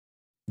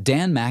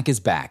Dan Mack is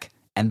back,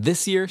 and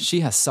this year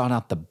she has sought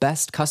out the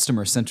best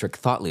customer-centric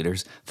thought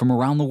leaders from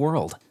around the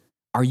world.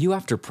 Are you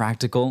after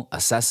practical,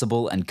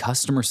 accessible, and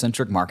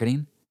customer-centric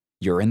marketing?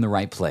 You're in the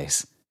right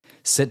place.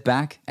 Sit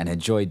back and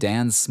enjoy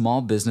Dan's Small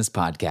Business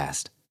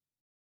Podcast.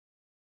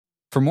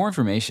 For more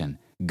information,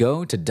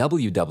 go to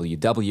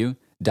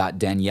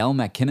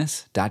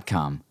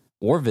www.daniellemckinnis.com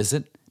or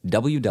visit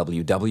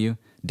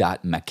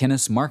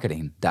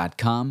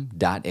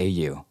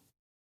www.mckinnismarketing.com.au.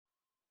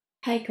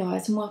 Hey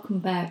guys, and welcome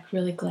back.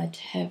 Really glad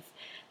to have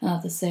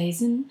another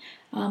season.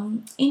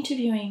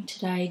 Interviewing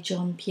today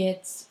Jon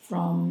Pietz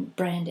from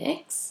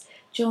Brandxco.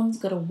 Jon's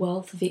got a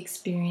wealth of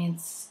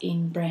experience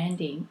in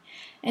branding,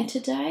 and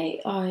today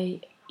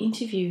I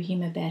interview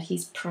him about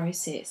his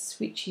process,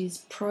 which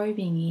is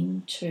probing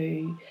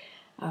into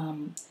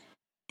the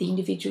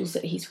individuals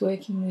that he's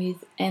working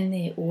with and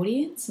their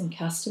audience and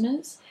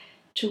customers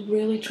to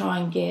really try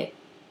and get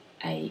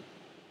a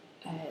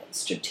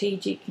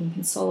strategic and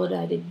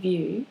consolidated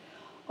view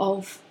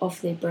of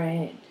their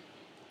brand.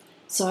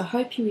 So I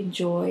hope you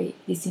enjoy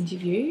this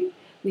interview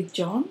with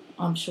Jon.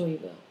 I'm sure you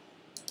will.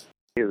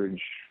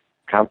 Huge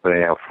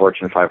company,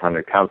 Fortune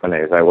 500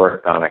 companies. I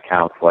worked on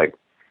accounts like,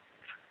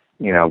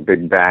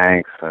 big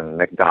banks and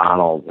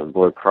McDonald's and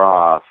Blue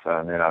Cross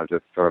and,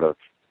 just sort of,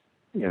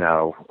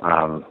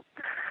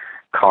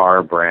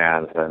 car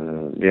brands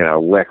and,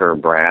 liquor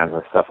brands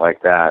and stuff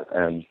like that.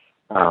 And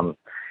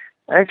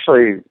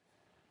actually,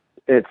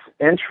 it's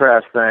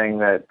interesting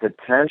that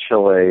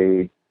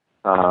potentially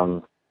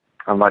a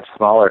much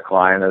smaller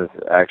client is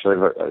actually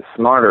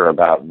smarter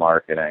about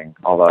marketing,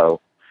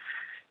 although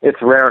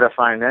it's rare to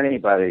find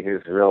anybody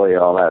who's really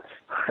all that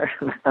smart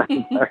about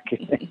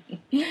marketing.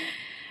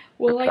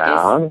 Well,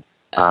 I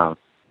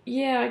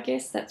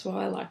guess that's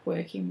why I like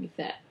working with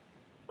that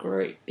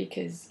group,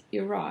 because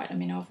you're right. I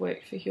mean, I've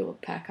worked for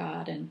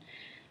Hewlett-Packard and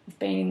I've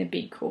been in the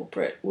big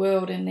corporate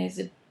world, and there's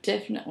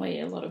definitely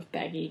a lot of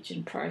baggage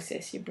and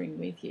process you bring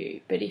with you.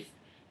 But if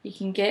you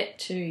can get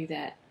to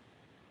that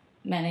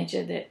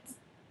manager that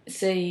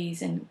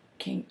sees and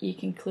you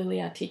can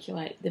clearly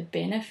articulate the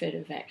benefit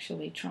of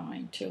actually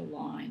trying to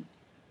align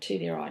to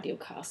their ideal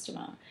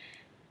customer,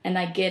 and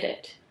they get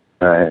it,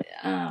 right?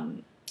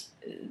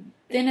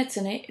 Then it's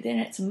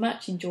a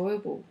much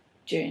enjoyable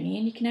journey,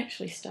 and you can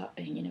actually start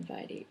being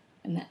innovative,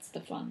 and that's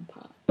the fun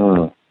part.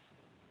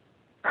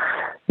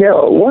 Yeah,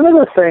 one of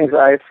the things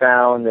I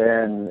found,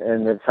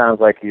 and it sounds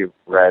like you've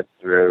read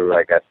through,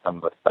 I guess, some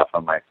of the stuff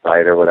on my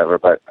site or whatever,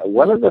 but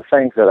one of the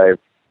things that I've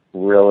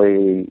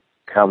really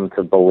come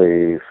to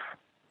believe,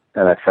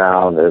 and I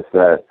found, is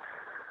that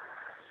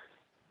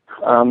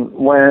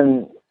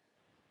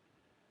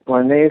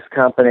when these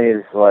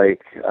companies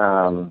like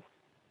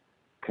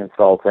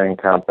consulting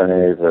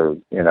companies or,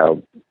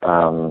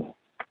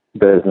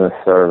 business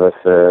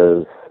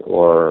services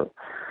or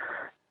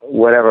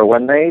whatever,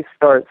 when they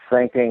start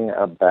thinking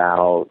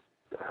about,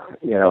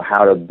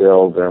 how to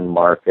build their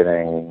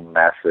marketing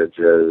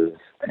messages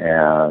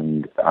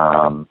and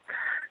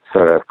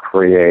sort of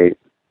create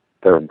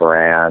their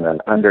brand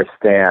and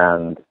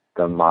understand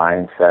the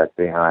mindset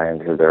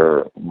behind who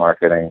they're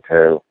marketing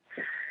to,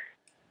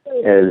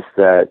 is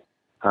that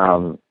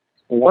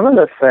one of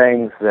the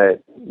things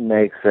that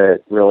makes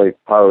it really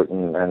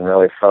potent and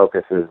really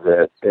focuses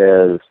it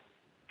is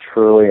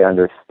truly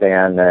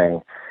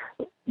understanding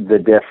the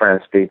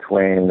difference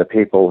between the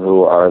people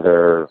who are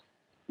their,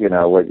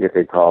 what you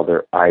could call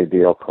their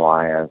ideal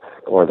clients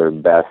or their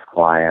best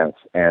clients,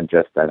 and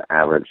just an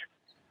average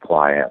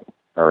client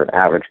or an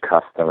average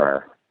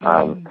customer.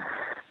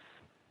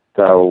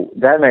 So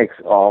that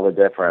makes all the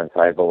difference,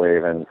 I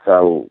believe. And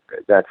so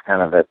that's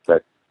kind of it.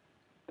 But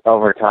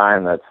over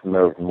time, that's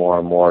moved more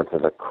and more to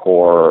the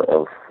core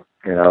of,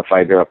 if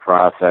I do a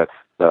process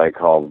that I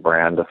call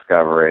brand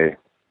discovery,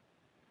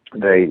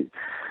 they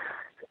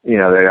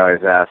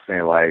always ask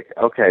me, like,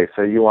 okay,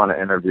 so you want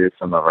to interview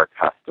some of our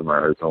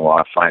customers and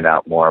want to find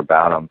out more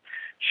about them.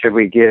 Should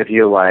we give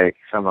you, like,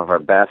 some of our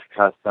best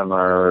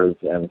customers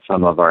and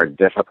some of our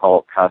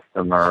difficult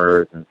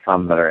customers and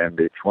some that are in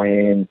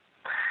between?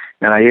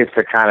 And I used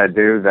to kind of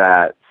do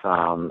that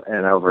some,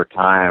 and over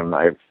time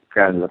I've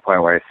gotten to the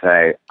point where I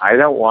say, I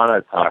don't want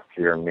to talk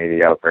to your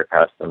mediocre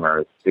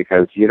customers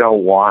because you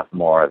don't want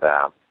more of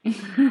them.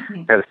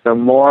 Because the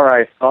more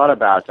I thought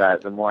about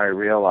that, the more I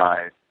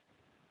realized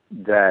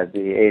that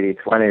the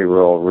 80-20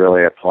 rule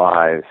really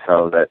applies,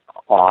 so that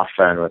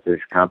often with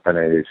these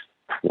companies,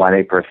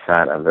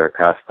 20% of their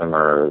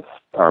customers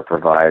are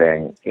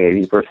providing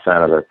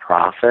 80% of their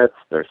profits,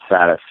 their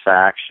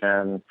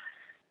satisfaction,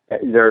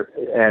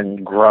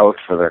 and growth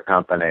for their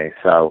company.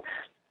 So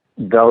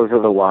those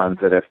are the ones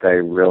that if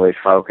they really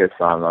focus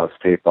on those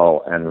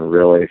people and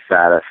really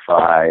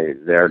satisfy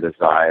their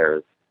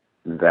desires,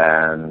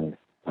 then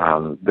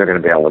they're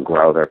going to be able to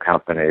grow their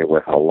company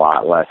with a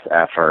lot less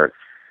effort,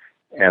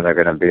 and they're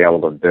going to be able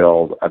to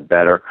build a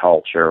better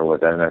culture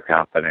within their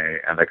company,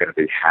 and they're going to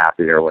be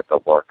happier with the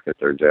work that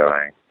they're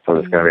doing. So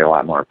there's going to be a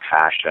lot more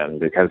passion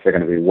because they're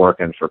going to be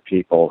working for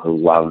people who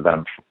love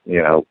them,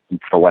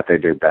 for what they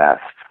do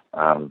best.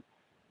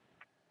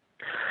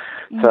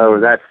 So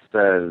that's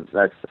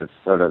the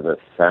sort of the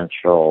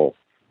central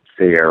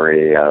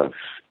theory of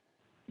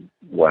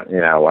what,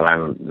 when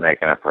I'm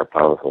making a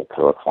proposal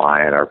to a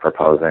client or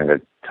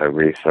proposing to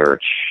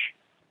research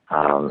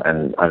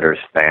and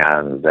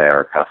understand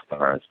their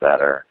customers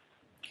better.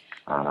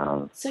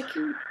 So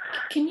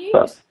can you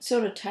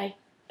sort of take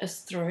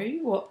us through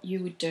what you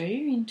would do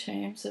in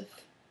terms of,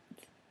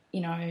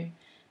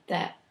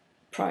 that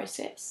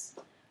process?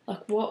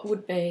 Like what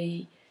would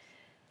be,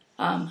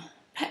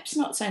 perhaps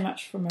not so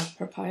much from a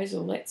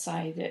proposal, let's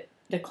say that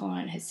the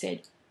client has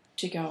said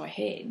to go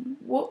ahead,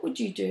 what would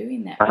you do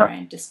in that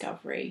brand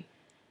discovery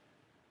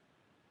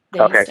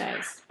these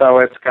days? So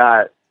it's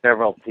got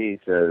several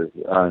pieces.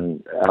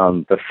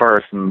 The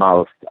first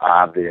most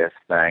obvious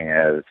thing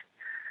is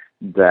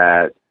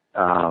that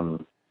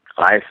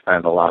I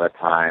spend a lot of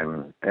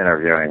time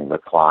interviewing the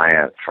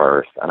client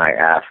first, and I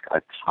ask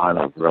a ton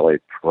of really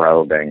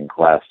probing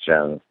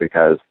questions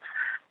because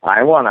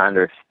I want to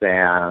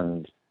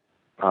understand,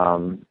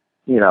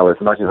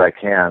 as much as I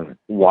can,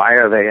 why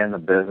are they in the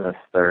business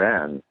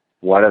they're in?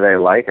 What do they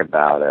like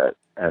about it?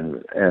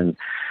 And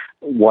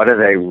what are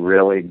they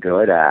really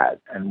good at?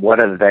 And what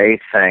do they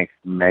think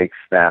makes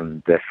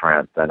them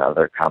different than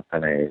other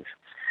companies?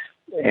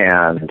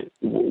 And,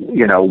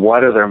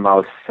 what are their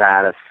most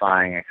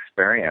satisfying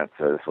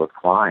experiences with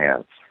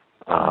clients?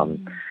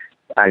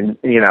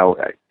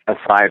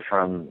 Aside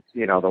from,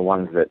 the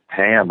ones that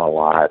pay them a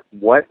lot,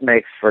 what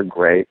makes for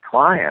great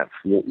clients?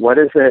 What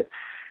is it,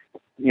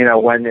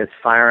 when it's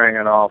firing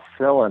on all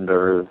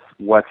cylinders,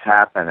 what's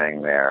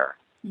happening there?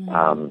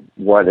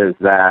 What is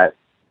that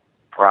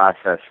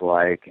process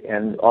like?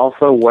 And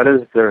also, what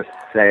is their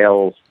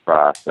sales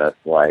process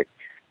like?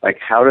 Like,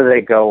 how do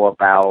they go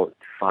about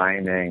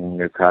finding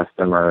new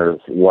customers?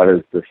 What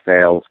is the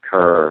sales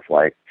curve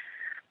like?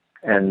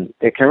 And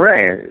it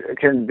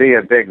can be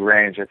a big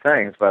range of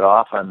things, but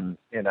often,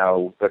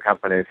 the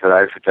companies that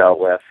I've dealt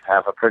with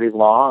have a pretty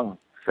long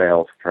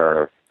sales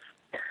curve.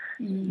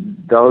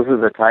 Those are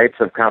the types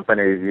of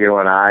companies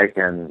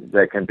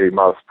that can be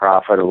most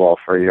profitable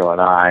for you and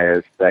I,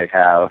 is they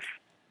have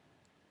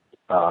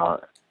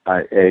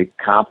a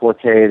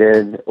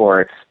complicated or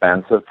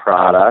expensive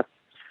product.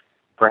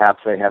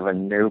 Perhaps they have a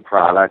new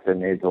product that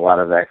needs a lot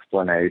of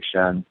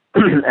explanation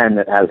and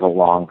it has a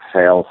long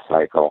sales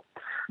cycle.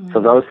 So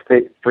those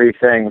three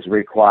things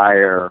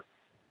require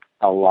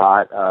a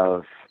lot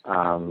of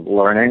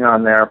learning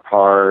on their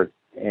part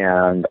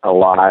and a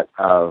lot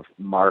of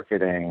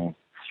marketing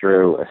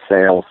through a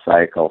sales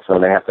cycle. So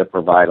they have to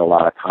provide a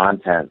lot of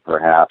content,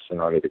 perhaps, in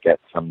order to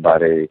get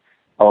somebody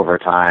over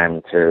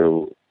time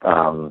to,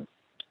 to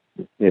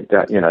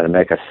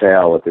make a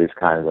sale with these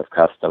kinds of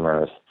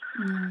customers.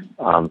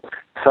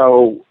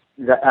 So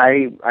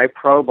I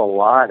probe a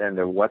lot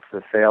into what's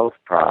the sales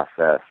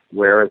process,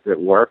 where is it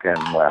working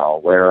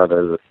well, where are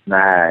the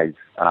snags.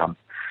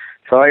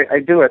 So I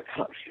do it.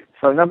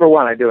 So number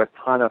one, I do a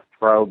ton of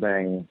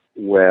probing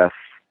with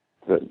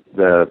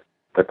the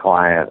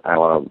client I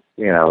want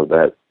to,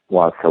 that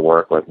wants to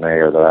work with me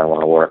or that I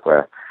want to work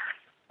with.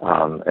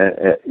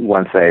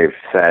 Once they've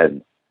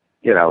said,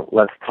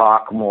 let's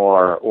talk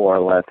more, or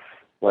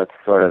let's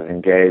sort of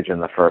engage in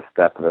the first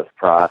step of this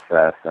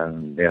process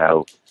and,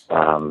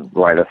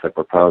 write us a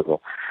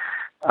proposal.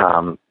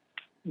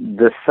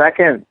 The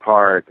second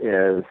part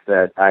is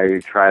that I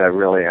try to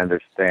really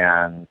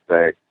understand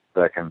the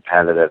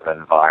competitive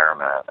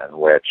environment in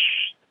which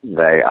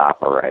they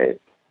operate.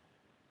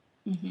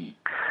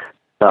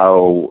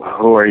 So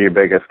who are your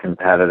biggest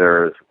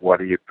competitors? What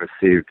do you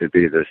perceive to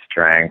be their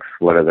strengths?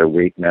 What are their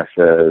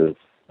weaknesses?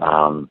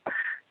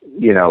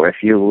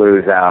 If you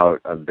lose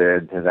out a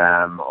bid to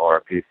them or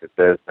a piece of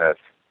business,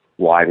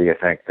 why do you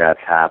think that's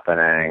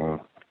happening?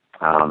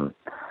 And,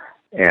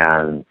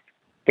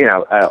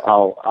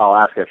 I'll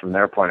ask it from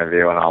their point of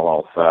view, and I'll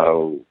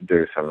also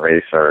do some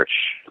research.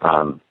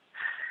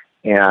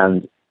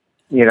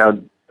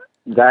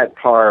 That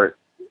part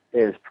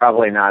is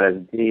probably not as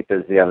deep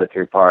as the other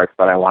two parts,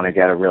 but I want to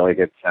get a really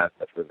good sense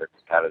of who their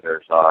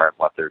competitors are and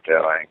what they're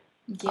doing.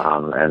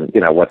 And,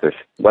 what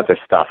their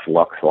stuff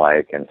looks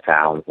like and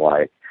sounds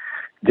like.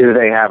 Do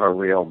they have a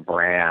real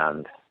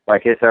brand?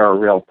 Like, is there a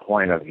real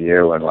point of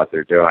view in what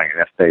they're doing?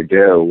 And if they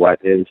do, what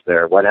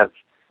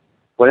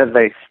have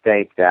they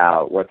staked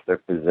out? What's their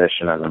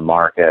position in the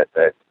market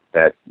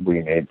that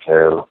we need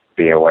to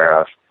be aware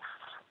of?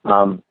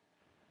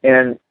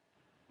 And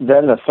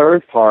then the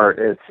third part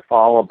is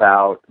all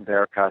about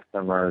their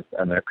customers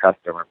and their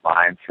customer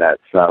mindset.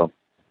 So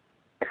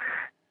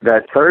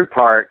that third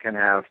part can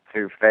have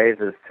two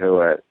phases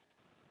to it.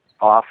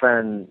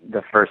 Often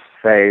the first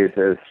phase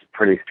is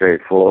pretty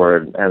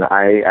straightforward, and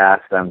I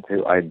ask them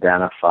to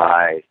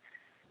identify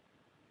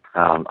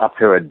up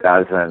to a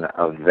dozen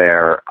of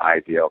their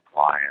ideal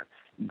clients,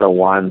 the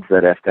ones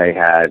that if they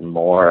had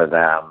more of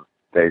them,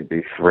 they'd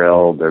be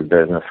thrilled, their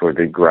business would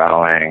be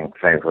growing,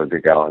 things would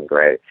be going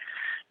great.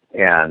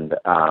 And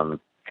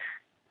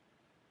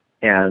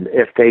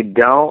if they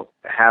don't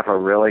have a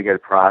really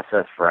good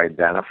process for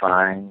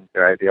identifying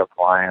their ideal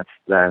clients,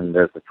 then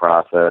there's a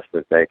process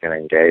that they can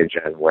engage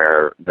in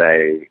where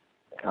they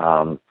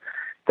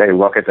They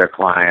look at their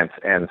clients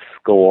and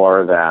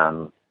score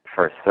them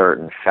for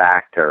certain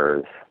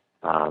factors,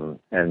 and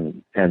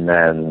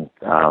then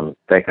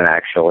they can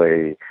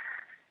actually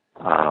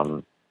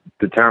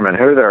determine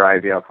who their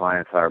ideal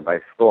clients are by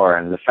score.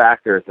 And the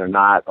factors are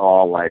not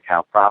all like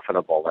how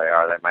profitable they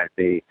are. They might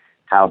be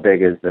how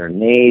big is their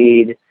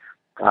need,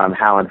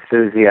 how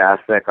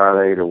enthusiastic are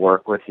they to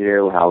work with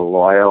you, how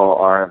loyal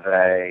are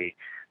they,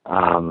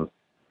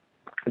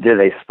 do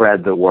they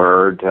spread the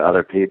word to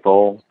other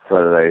people?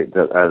 So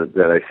do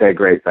they say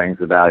great things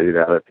about you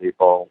to other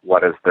people?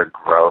 What is their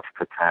growth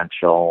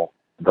potential?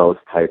 Those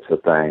types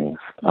of things.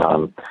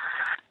 And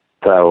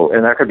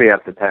there could be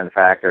up to 10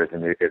 factors,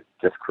 and you could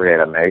just create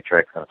a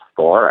matrix and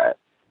score it.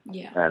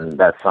 Yeah. And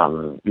that's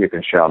something you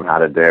can show them how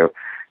to do.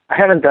 I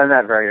haven't done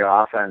that very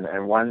often,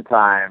 and one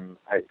time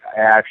I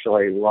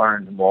actually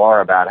learned more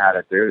about how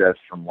to do this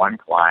from one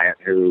client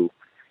who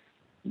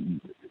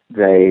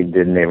they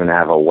didn't even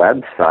have a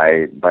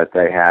website, but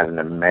they had an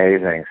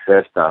amazing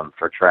system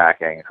for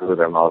tracking who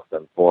their most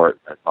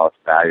important and most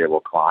valuable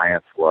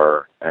clients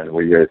were, and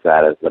we used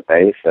that as the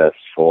basis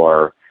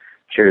for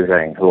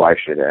choosing who I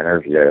should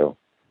interview.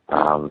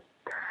 And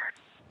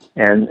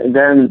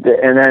then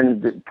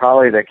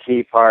probably the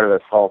key part of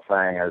this whole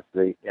thing is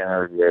the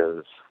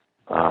interviews.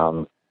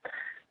 And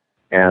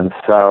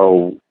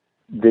so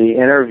the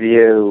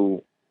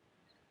interview,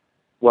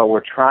 what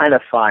we're trying to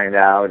find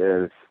out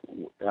is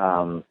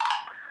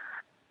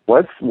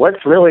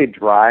what's really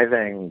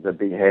driving the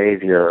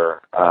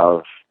behavior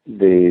of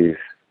these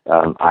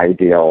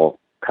ideal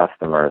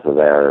customers of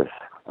theirs.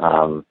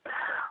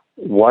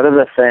 What are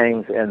the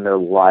things in their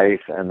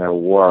life and their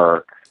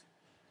work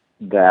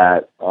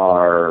that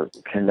are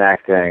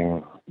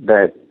connecting,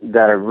 that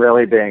are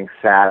really being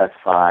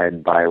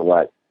satisfied by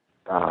what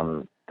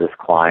this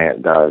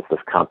client does, this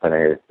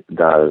company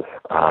does.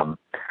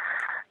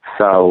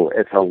 So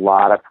it's a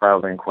lot of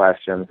probing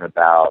questions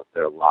about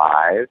their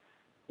lives.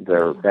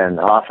 And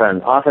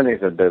often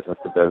these are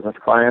business-to-business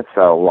clients,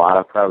 so a lot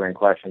of probing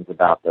questions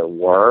about their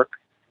work,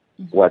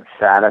 what's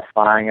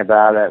satisfying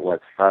about it,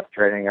 what's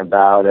frustrating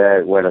about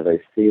it, where do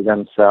they see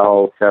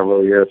themselves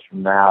several years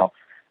from now.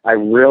 I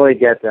really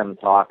get them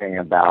talking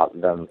about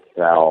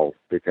themselves,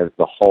 because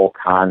the whole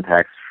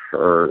context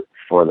for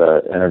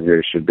the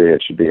interview should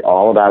be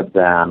all about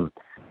them.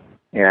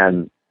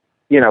 And,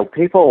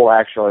 people will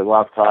actually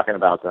love talking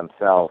about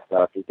themselves,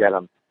 so if you get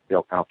them to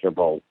feel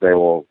comfortable, they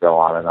will go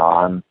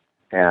on,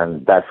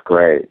 and that's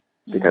great,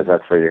 because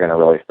that's where you're going to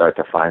really start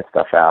to find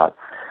stuff out.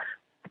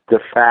 The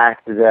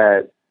fact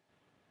that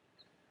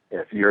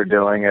if you're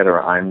doing it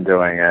or I'm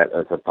doing it,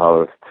 as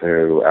opposed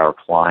to our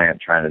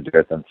client trying to do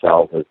it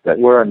themselves, is that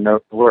we're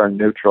a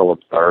neutral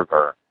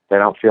observer. They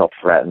don't feel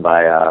threatened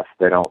by us.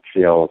 They don't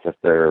feel as if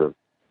their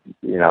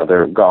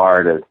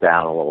guard is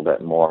down a little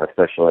bit more,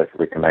 especially if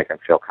we can make them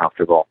feel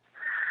comfortable.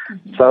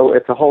 So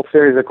it's a whole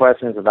series of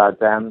questions about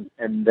them,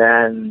 and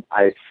then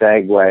I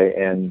segue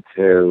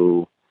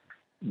into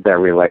their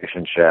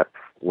relationship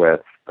with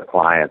the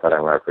client that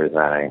I'm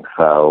representing.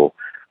 So,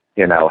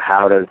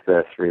 how does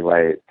this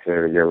relate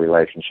to your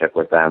relationship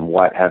with them?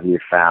 What have you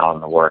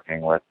found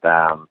working with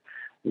them?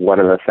 What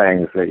are the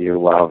things that you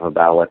love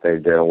about what they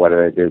do? What do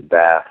they do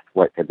best?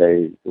 What do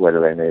they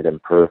need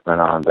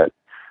improvement on? But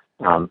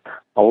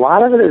a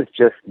lot of it is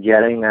just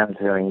getting them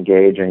to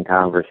engage in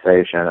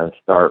conversation and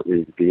start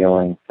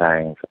revealing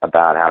things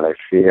about how they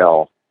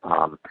feel.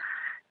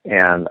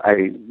 And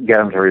I get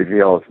them to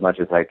reveal as much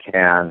as I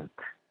can.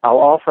 I'll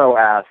also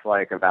ask,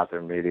 about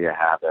their media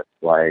habits,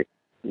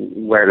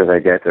 where do they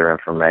get their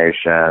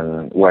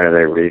information? Where do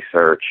they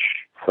research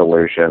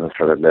solutions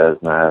for their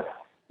business?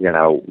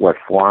 What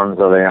forums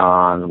are they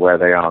on? Where are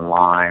they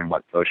online?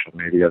 What social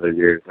media they're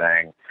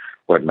using?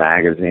 What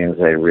magazines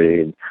they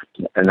read?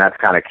 And that's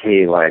kind of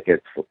key.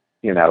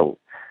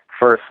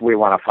 First we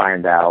want to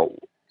find out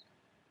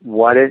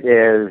what it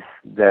is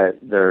that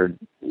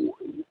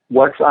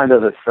what's under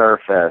the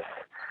surface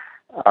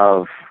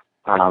of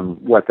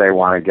what they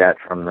want to get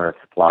from their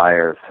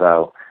suppliers.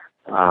 So,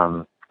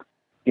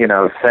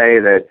 say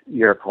that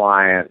your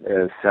client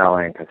is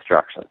selling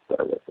construction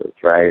services,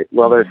 right?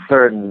 Well, there's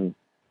certain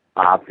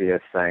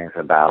obvious things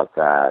about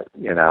that.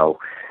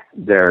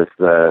 There's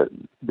the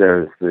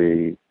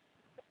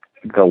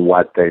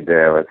what they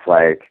do. It's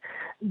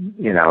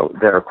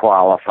they're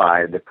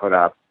qualified to put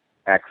up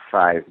X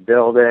size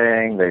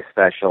building. They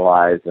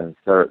specialize in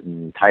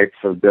certain types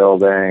of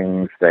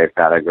buildings. They've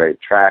got a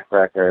great track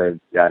record,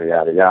 yada,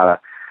 yada, yada.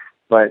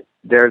 But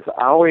there's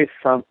always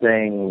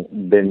something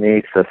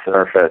beneath the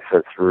surface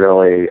that's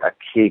really a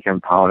key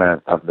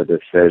component of the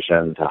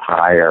decision to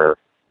hire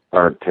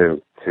or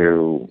to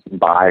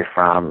buy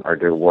from or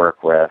do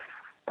work with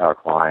our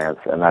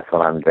clients, and that's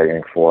what I'm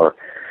digging for.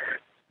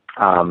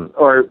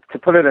 Or to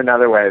put it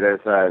another way,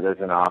 there's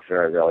an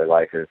author I really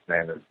like. His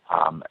name is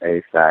Tom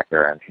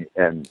Asacker,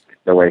 and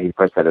the way he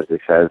puts it is he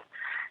says,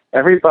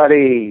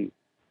 everybody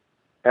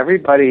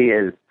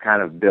is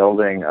kind of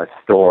building a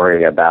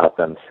story about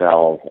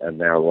themselves and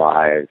their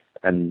lives.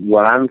 And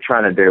what I'm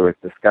trying to do is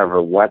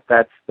discover what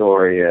that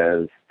story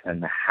is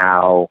and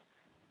how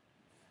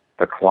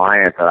the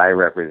client that I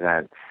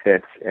represent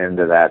fits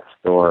into that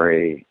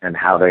story and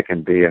how they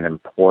can be an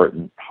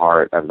important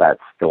part of that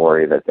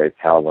story that they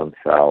tell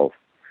themselves.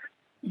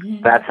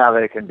 Mm-hmm. That's how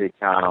they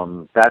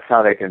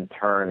can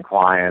turn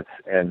clients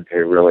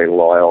into really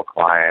loyal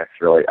clients,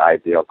 really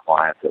ideal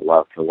clients that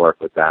love to work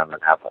with them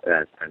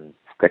and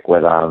stick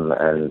with them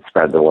and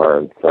spread the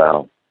word.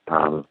 So,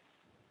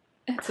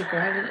 that's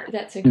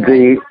a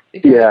great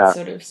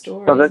sort of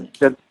story.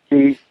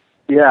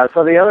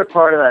 So the other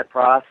part of that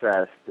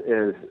process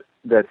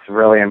that's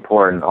really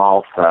important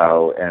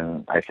also,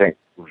 and I think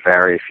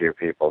very few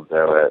people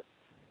do it,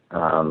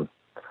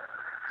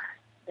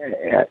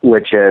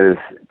 which is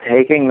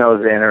taking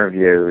those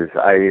interviews.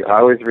 I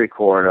always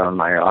record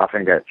them. I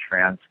often get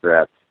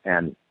transcripts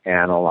and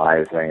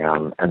analyzing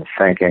them and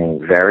thinking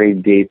very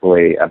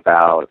deeply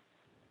about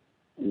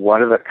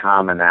what are the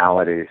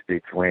commonalities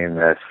between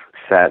this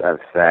set of,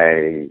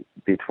 say,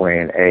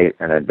 between 8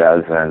 and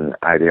 12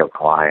 ideal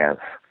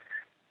clients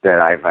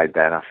that I've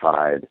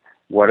identified.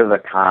 What are the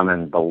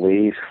common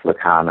beliefs, the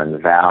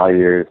common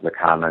values, the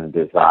common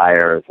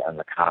desires, and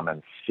the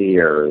common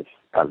fears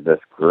of this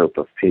group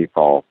of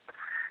people?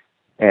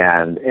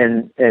 And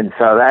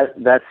so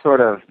that's sort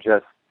of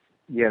just,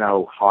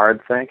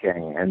 hard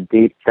thinking and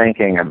deep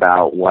thinking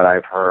about what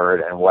I've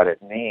heard and what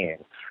it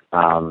means.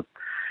 And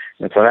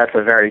so that's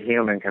a very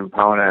human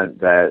component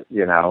that,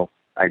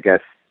 I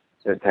guess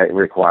it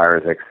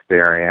requires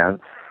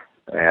experience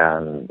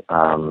and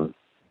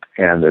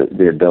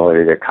the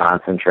ability to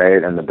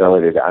concentrate and the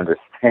ability to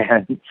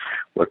understand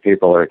what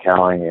people are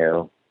telling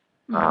you.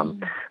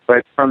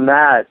 But from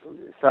that,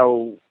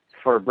 so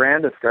for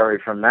brand discovery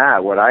from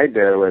that, what I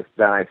do is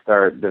then I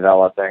start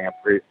developing a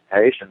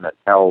presentation that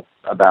tells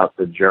about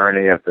the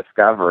journey of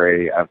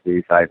discovery of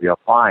these ideal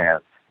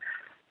clients.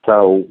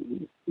 So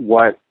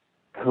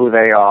who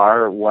they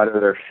are, what are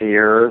their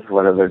fears,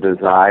 what are their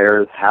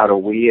desires, how do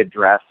we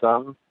address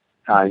them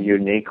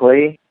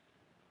uniquely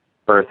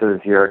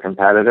versus your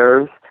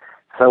competitors.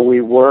 So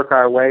we work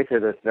our way through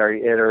this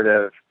very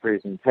iterative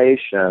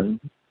presentation,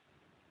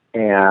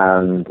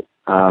 and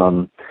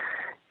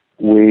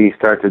we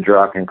start to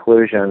draw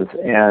conclusions.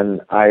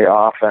 And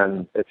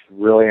it's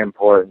really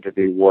important to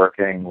be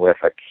working with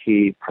a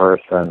key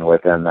person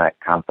within that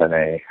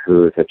company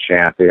who's a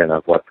champion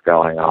of what's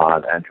going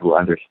on and who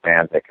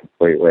understands it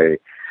completely,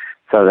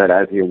 so that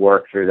as you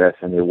work through this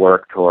and you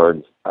work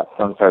towards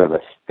some sort of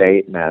a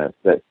statement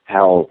that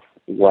tells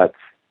what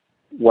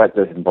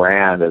this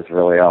brand is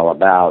really all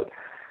about,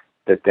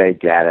 that they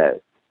get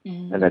it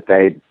and that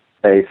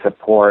they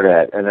support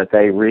it and that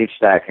they reach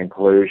that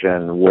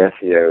conclusion with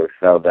you,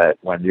 so that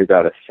when you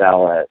go to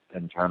sell it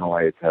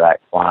internally to that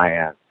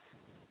client,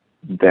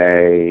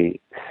 they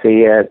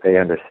see it, they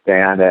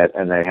understand it,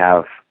 and they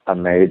have a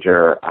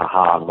major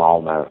aha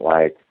moment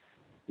like,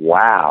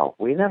 wow,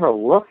 we never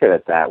looked at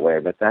it that way,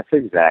 but that's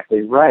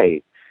exactly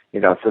right.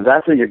 So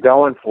that's what you're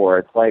going for.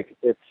 It's like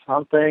it's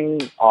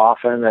something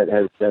often that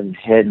has been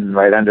hidden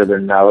right under their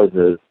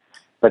noses,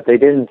 but they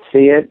didn't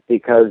see it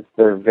because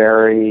they're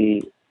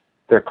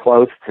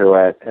close to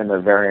it and they're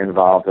very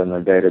involved in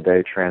the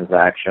day-to-day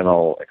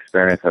transactional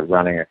experience of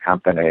running a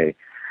company.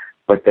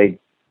 But they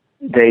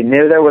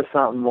knew there was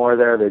something more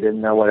there. They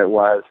didn't know what it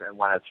was. And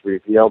when it's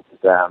revealed to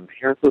them,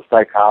 here's the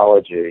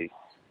psychology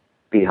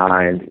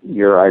behind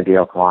your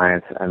ideal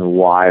clients and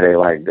why they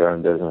like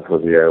doing business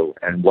with you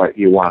and what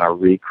you want to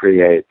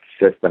recreate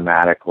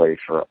systematically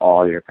for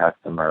all your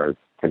customers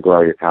to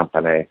grow your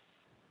company.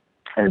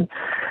 And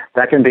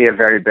that can be a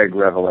very big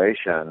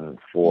revelation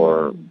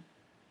for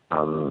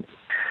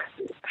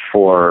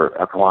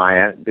a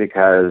client,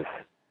 because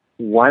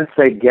once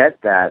they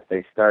get that,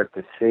 they start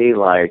to see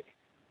like,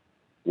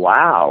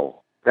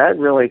 wow, that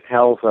really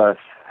tells us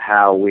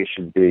how we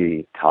should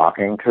be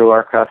talking to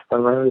our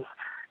customers,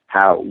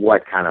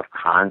 what kind of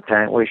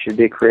content we should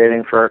be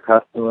creating for our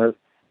customers,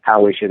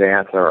 how we should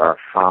answer our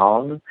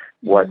phone,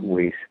 what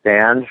we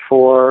stand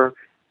for,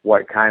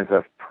 what kinds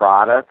of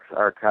products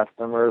our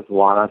customers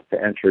want us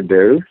to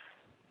introduce,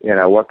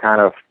 what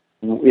kind of,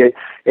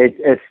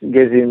 it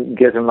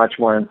gives them much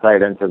more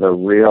insight into the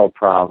real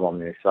problem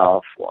you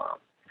solve for them.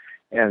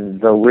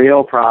 And the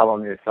real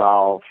problem you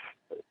solve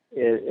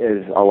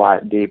is a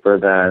lot deeper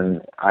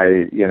than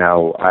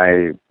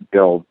I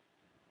build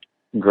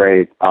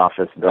great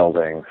office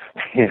buildings,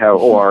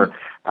 or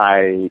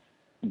I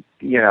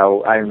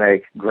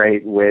make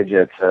great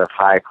widgets of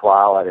high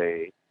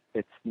quality.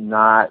 It's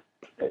not,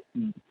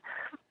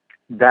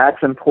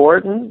 that's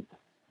important,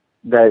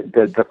 that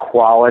the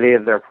quality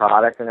of their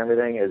product and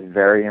everything is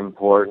very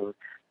important,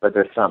 but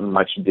there's something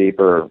much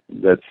deeper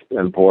that's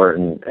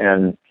important,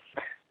 and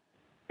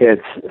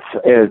it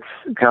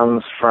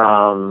comes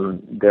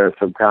from their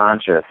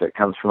subconscious. It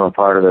comes from a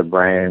part of their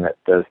brain that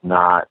does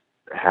not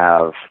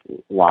have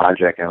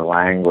logic and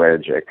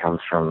language. It comes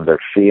from their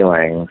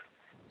feelings,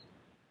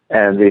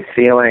 and these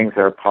feelings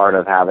are part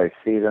of how they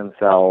see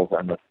themselves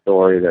and the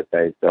story that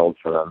they build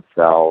for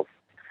themselves.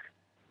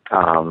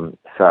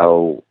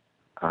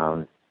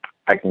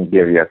 I can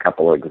give you a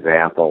couple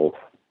examples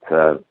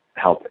to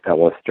help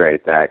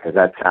illustrate that, because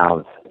that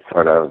sounds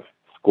sort of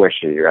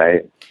squishy,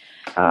 right?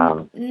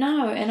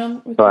 No,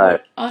 and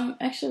I'm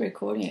actually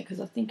recording it because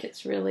I think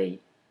it's really,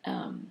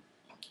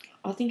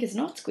 I think it's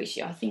not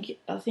squishy. I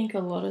think a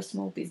lot of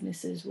small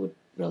businesses would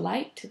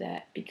relate to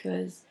that,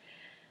 because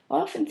I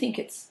often think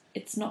it's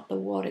not the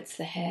what, it's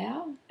the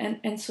how,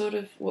 and sort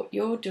of what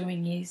you're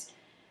doing is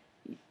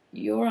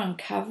you're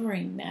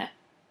uncovering that,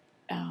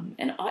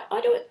 and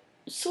I do it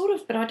sort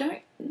of, but I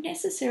don't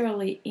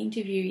necessarily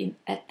interview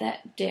at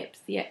that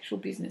depth the actual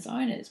business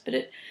owners, but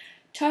it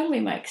totally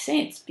makes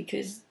sense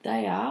because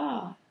they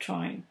are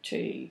trying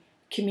to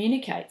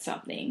communicate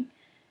something,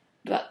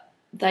 but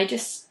they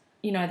just,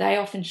 they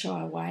often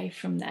shy away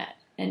from that.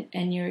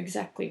 And you're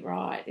exactly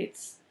right.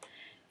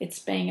 It's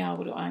being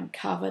able to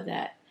uncover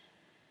that,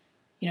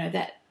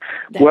 that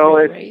well,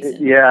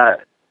 reason. Yeah.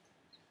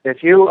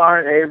 If you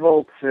aren't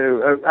able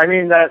to,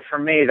 that for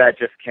me, that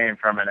just came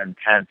from an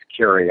intense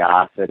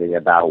curiosity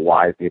about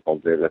why people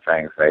do the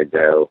things they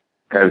do.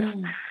 Because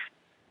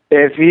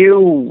if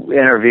you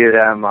interview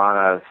them on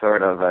a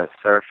sort of a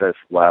surface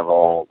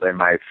level, they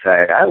might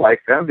say, I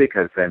like them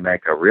because they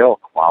make a real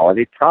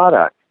quality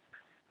product.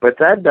 But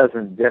that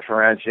doesn't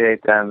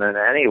differentiate them in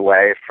any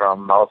way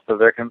from most of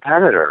their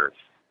competitors.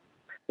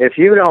 If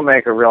you don't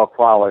make a real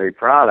quality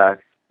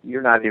product,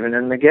 you're not even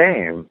in the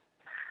game.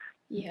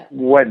 Yeah.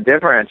 What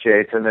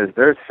differentiates them is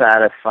they're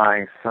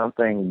satisfying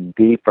something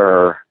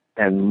deeper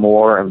and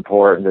more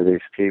important to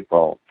these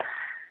people.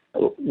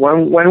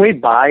 When we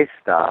buy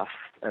stuff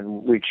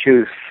and we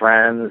choose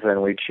friends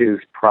and we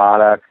choose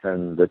products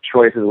and the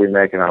choices we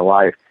make in our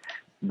life,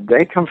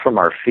 they come from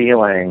our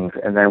feelings,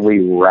 and then we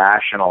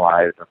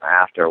rationalize them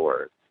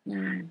afterwards.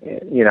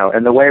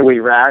 And the way we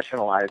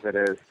rationalize it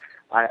is,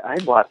 I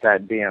bought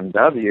that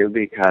BMW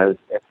because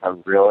it's a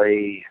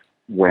really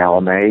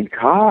well-made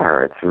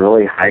car. It's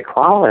really high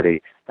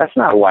quality. That's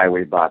not why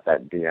we bought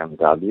that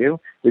BMW.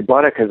 We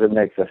bought it because it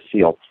makes us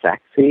feel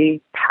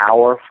sexy,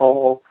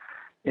 powerful,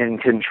 in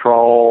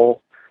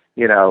control,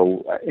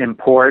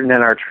 important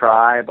in our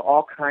tribe,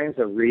 all kinds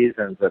of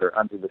reasons that are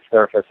under the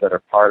surface that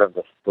are part of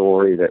the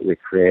story that we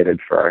created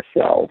for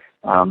ourselves.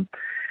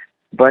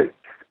 But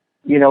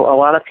a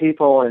lot of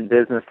people in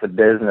business to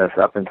business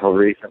up until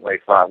recently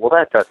thought, well,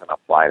 that doesn't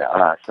apply to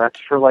us. That's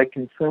for like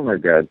consumer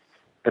goods.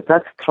 But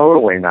that's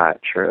totally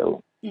not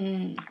true.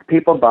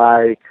 People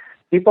buy.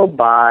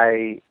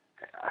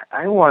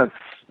 I once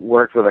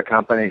worked with a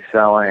company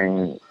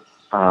selling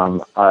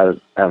a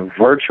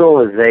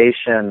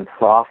virtualization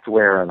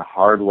software and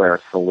hardware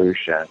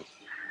solution.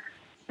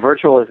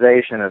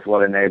 Virtualization is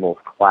what enables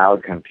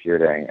cloud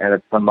computing, and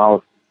it's the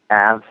most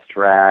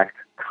abstract,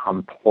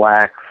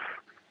 complex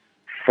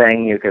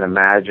thing you can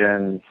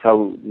imagine,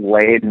 so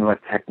laden with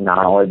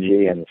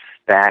technology and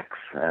specs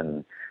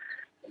and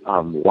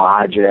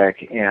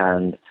logic,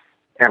 and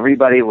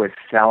everybody was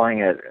selling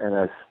it in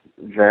a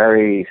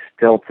very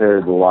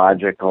stilted,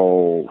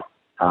 logical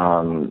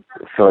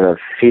sort of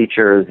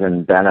features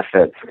and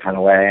benefits kind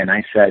of way. And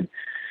I said,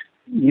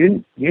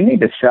 you need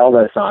to sell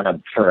this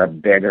for a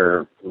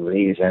bigger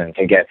reason,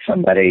 to get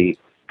somebody,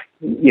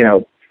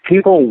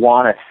 people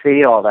want to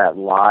see all that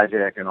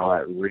logic and all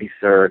that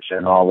research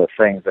and all the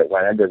things that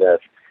went into this.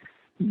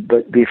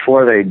 But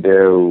before they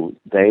do,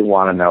 they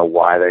want to know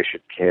why they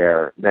should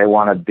care. They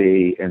want to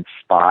be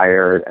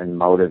inspired and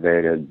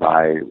motivated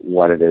by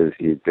what it is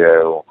you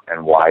do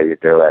and why you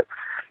do it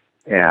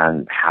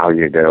and how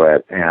you do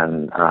it.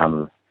 And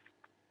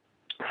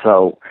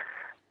so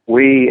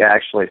we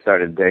actually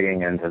started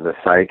digging into the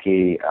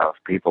psyche of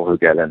people who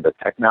get into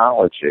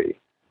technology.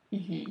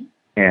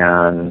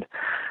 And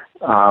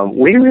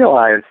we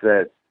realized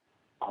that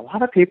a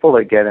lot of people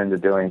that get into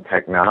doing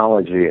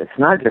technology, it's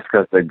not just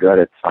because they're good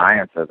at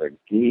science or they're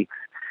geeks.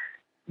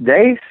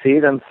 They see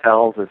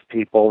themselves as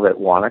people that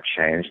want to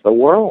change the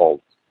world.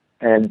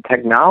 And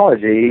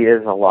technology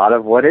is a lot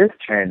of what is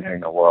changing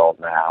the world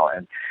now.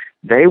 And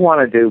they want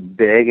to do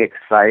big,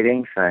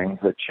 exciting things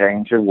that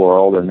change the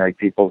world and make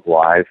people's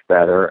lives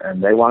better.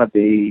 And they want to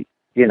be,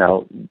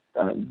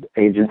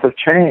 agents of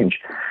change.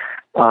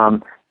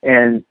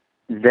 And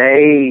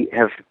they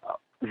have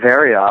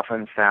very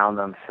often found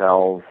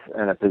themselves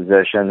in a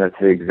position that's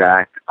the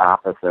exact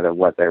opposite of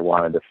what they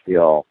wanted to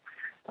feel.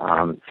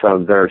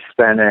 So they're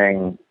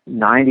spending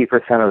 90%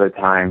 of the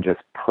time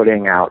just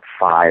putting out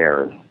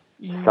fires,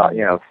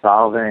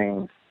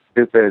 solving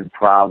stupid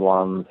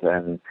problems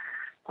and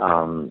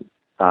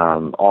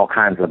all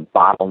kinds of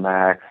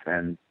bottlenecks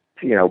and,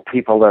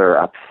 people that are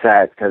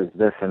upset because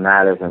this and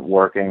that isn't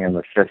working in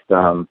the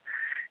system.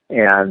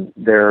 And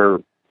they're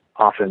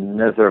often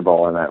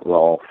miserable in that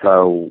role.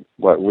 So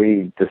what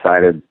we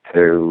decided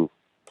to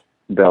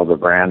build a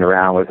brand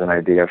around was an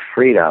idea of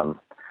freedom.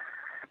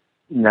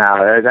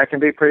 Now, that can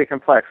be pretty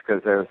complex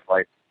because there's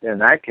in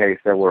that case,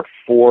 there were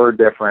 4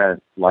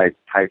 different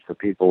types of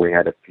people we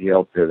had to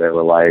appeal to. There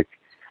were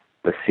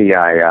the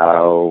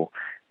CIO,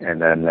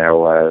 and then there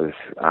was,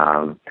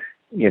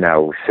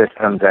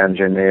 systems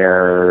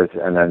engineers,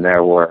 and then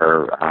there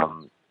were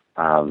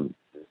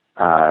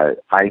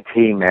IT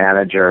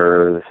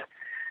managers,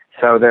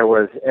 So there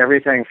was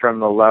everything from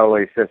the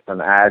lowly system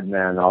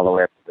admin all the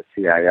way up to the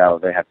CIO.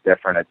 They have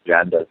different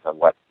agendas of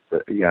what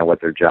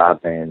their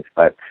job means.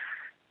 But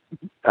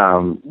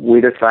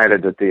we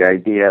decided that the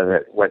idea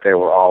that what they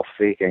were all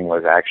seeking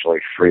was actually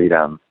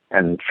freedom.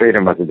 And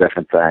freedom was a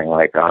different thing.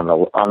 Like on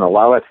the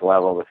lowest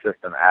level, the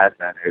system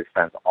admin who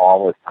spends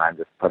all his time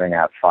just putting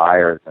out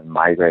fires and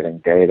migrating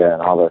data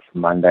and all this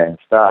mundane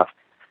stuff,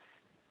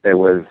 it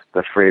was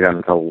the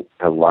freedom to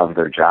love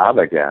their job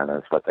again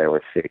is what they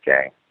were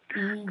seeking.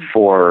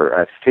 For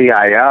a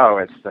CIO,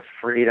 it's the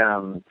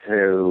freedom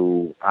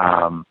to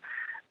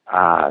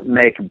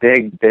make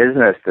big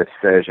business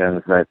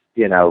decisions that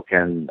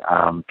can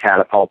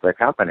catapult their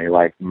company,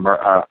 like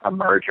a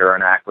merger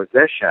and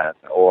acquisition,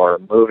 or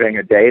moving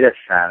a data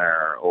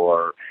center,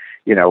 or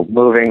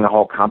moving the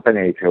whole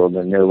company to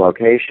a new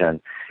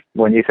location.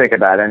 When you think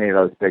about any of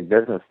those big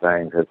business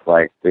things, it's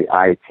like the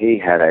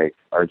IT headaches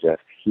are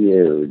just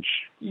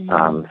huge.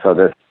 So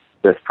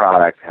this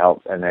product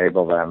helps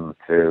enable them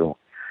to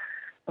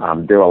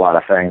do a lot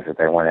of things that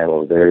they weren't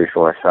able to do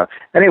before. So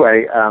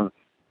anyway,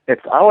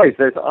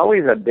 there's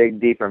always a big,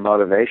 deeper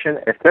motivation.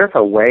 If there's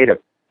a way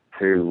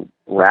to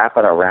wrap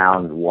it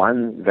around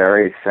one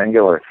very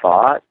singular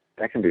thought,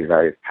 that can be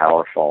very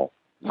powerful.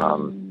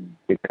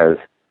 Because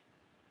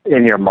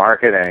in your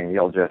marketing,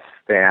 you'll just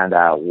stand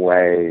out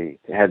way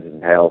heads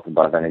and tails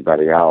above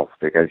anybody else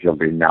because you'll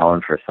be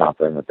known for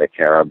something that they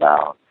care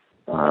about.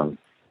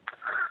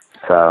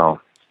 So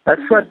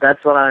that's what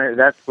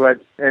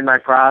in my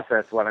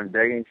process, what I'm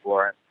digging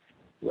for.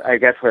 I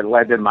guess what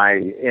led to my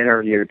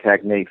interview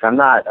techniques. I'm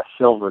not a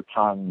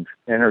silver-tongued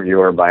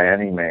interviewer by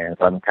any means.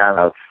 I'm kind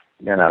of,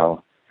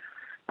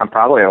 I'm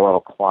probably a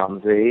little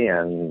clumsy,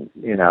 and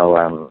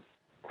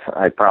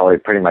I probably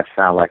pretty much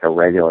sound like a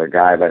regular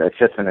guy, but it's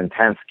just an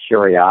intense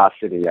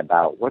curiosity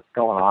about what's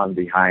going on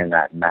behind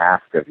that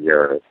mask of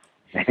yours,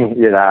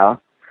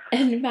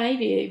 And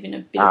maybe even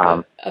a bit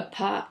of a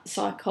part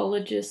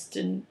psychologist,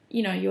 and,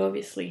 you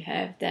obviously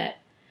have that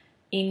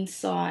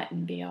insight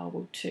and be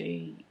able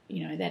to,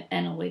 that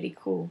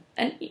analytical,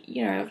 and,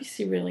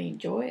 obviously really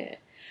enjoy it.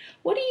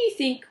 What do you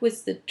think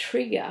was the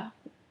trigger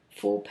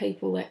for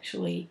people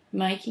actually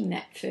making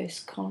that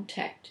first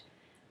contact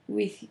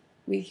with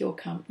your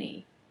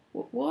company?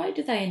 Why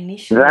do they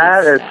initially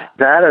start?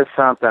 That is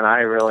something I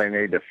really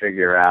need to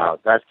figure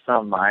out. That's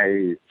something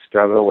I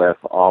struggle with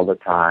all the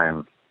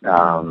time.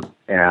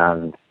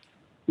 And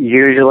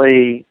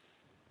usually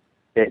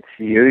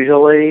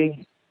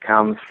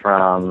comes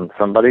from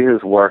somebody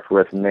who's worked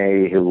with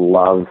me who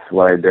loves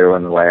what I do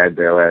and the way I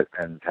do it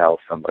and tells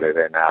somebody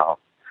they know.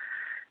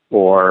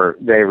 Or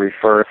they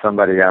refer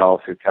somebody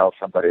else who tells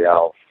somebody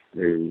else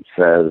who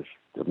says,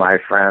 my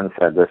friend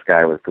said this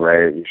guy was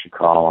great, you should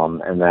call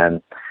him. And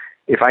then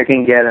if I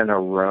can get in a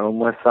room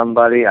with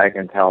somebody, I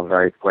can tell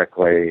very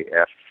quickly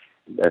if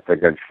it's a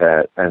good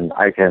fit. And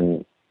I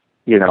can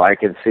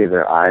see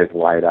their eyes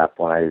light up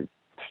when I,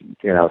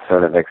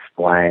 sort of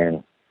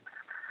explain,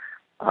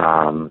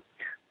 how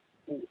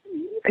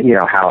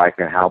I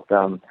can help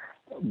them.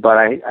 But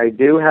I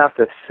do have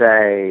to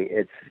say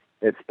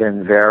it's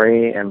been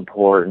very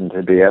important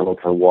to be able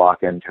to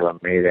walk into a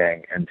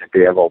meeting and to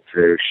be able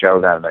to show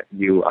them that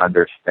you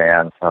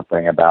understand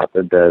something about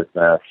the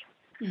business.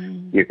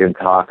 You can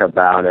talk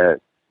about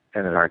it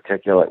in an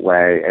articulate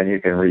way, and you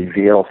can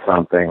reveal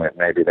something that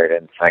maybe they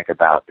didn't think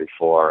about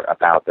before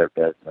about their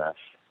business.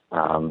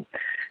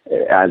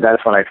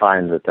 That's when I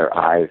find that their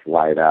eyes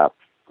light up.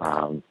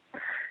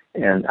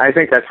 And I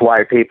think that's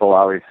why people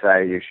always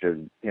say you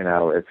should,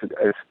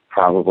 it's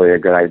probably a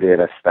good idea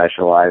to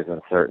specialize in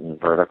certain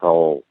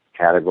vertical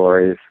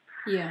categories.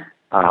 Yeah.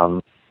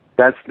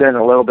 That's been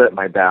a little bit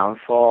my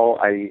downfall.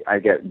 I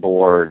get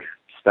bored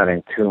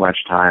spending too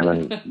much time,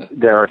 and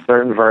there are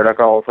certain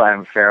verticals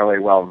I'm fairly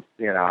well,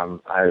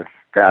 I've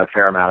got a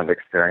fair amount of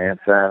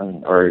experience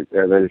in, or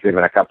there's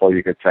even a couple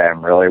you could say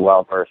I'm really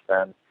well versed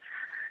in.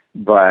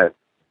 But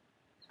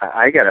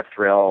I get a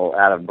thrill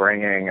out of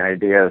bringing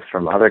ideas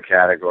from other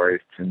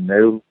categories to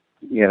new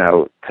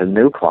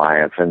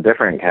clients in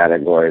different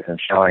categories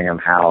and showing them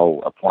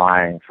how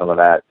applying some of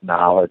that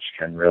knowledge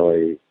can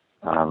really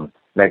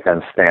make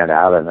them stand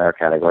out in their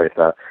category.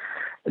 So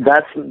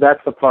that's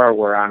the part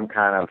where I'm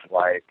kind of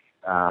like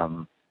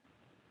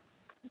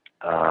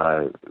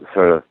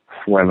sort of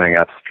swimming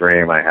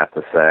upstream, I have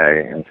to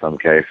say, in some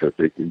cases,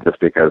 just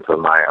because of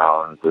my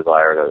own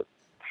desire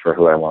for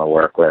who I want to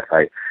work with.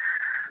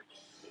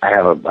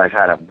 I've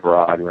had a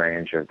broad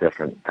range of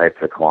different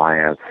types of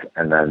clients,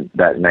 and then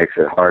that makes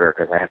it harder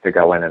because I have to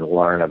go in and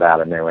learn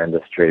about a new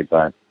industry.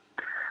 But,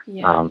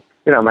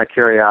 my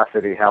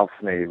curiosity helps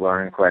me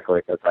learn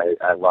quickly because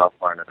I love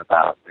learning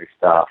about new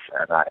stuff.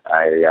 And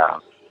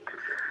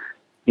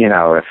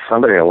if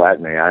somebody will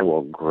let me, I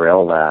will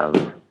grill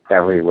them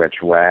every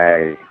which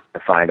way to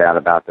find out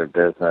about their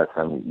business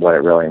and what it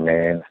really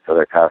means to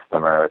their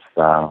customers.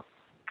 So,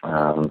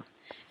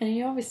 and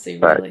you obviously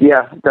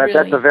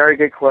that's a very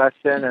good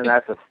question, and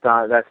that's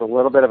a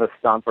little bit of a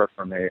stumper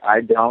for me.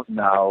 I don't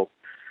know.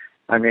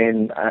 I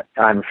mean,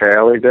 I'm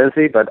fairly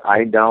busy, but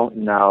I don't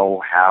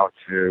know how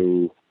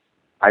to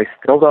I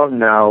still don't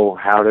know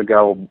how to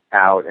go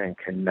out and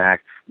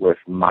connect with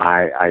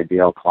my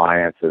ideal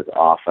clients as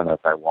often as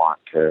I want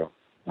to.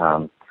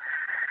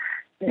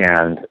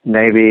 And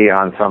maybe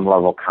on some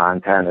level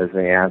content is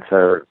the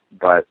answer,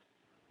 but,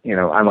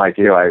 unlike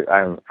you,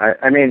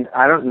 I mean,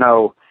 I don't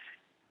know.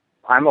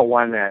 I'm a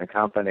one-man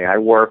company. I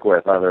work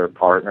with other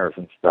partners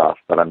and stuff,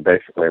 but I'm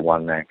basically a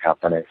one-man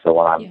company. So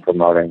when I'm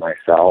promoting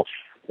myself,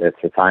 it's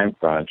a time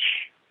crunch,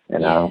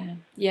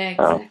 Yeah,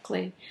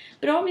 exactly.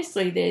 But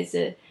obviously there's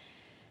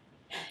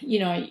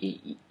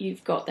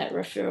you've got that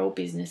referral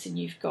business and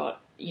you've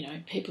got,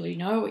 people who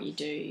know what you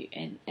do.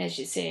 And as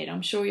you said,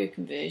 I'm sure your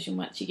conversion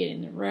once you get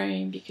in the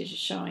room, because you're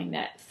showing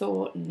that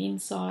thought and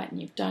insight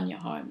and you've done your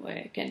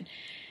homework and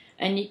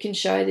you can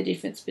show the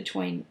difference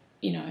between,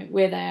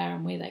 where they are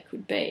and where they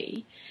could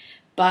be.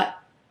 But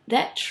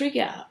that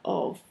trigger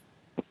of,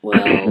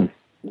 well,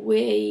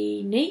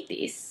 we need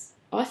this,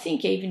 I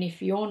think even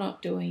if you're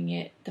not doing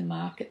it, the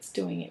market's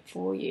doing it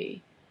for you.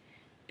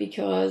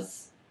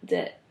 Because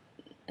I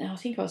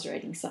think I was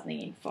reading something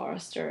in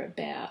Forrester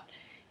about,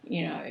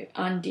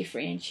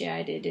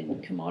 undifferentiated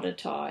and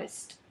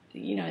commoditized,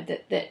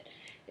 that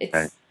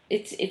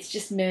it's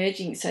just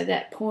merging. So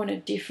that point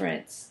of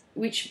difference,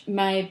 which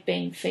may have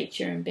been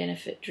feature and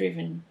benefit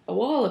driven a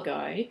while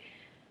ago,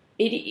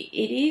 it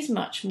is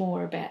much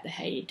more about the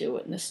how you do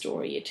it and the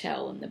story you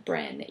tell and the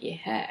brand that you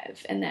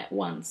have and that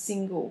one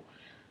single,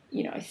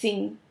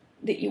 thing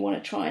that you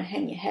want to try and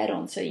hang your hat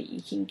on so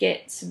you can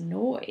get some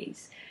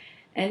noise.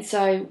 And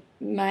so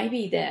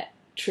maybe that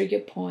trigger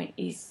point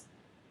is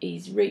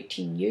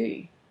reaching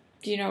you.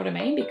 Do you know what I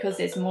mean? Because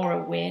there's more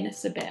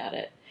awareness about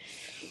it.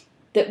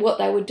 That what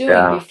they were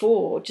doing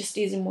before just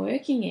isn't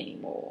working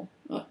anymore.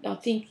 I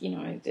think,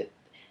 that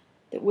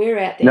we're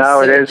out there. No,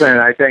 searching. it isn't.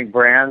 I think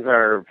brands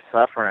are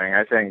suffering.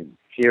 I think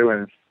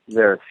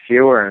there's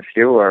fewer and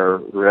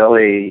fewer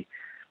really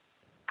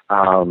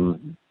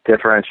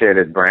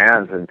differentiated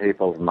brands in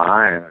people's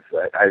minds.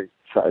 There's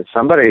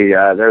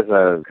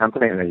a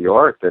company in New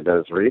York that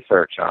does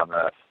research on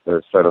this.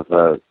 There's sort of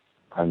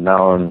a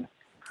known,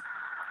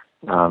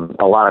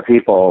 a lot of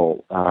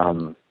people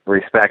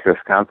respect this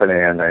company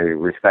and they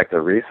respect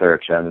the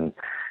research, and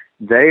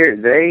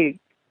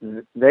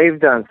they've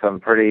done some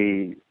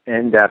pretty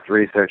in-depth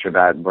research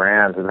about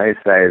brands, and they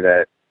say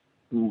that,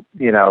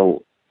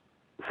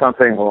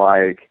 something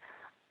like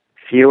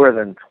fewer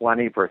than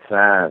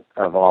 20%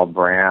 of all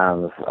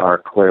brands are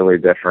clearly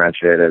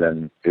differentiated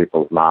in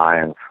people's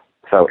minds.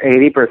 So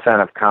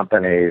 80% of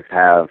companies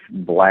have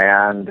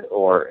bland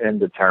or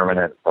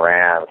indeterminate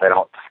brands. They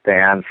don't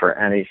stand for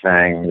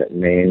anything that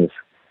means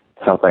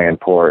something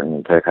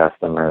important to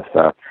customers.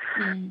 So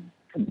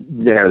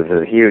there's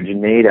a huge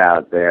need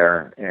out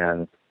there,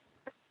 and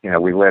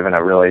we live in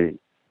a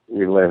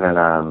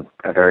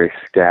very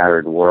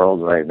scattered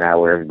world right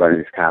now where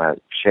everybody's kind of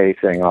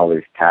chasing all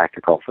these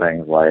tactical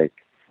things like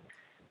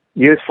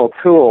useful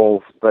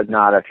tools, but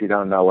not if you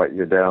don't know what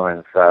you're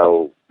doing.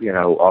 So,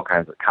 all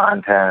kinds of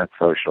content,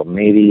 social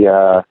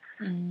media,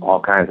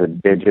 all kinds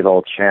of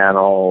digital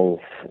channels,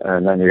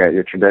 and then you got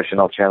your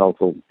traditional channels.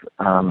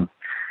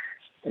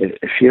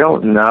 If you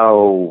don't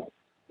know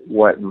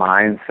what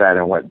mindset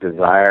and what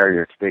desire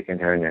you're speaking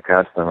to in your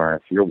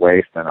customers, you're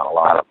wasting a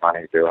lot of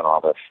money doing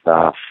all this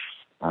stuff.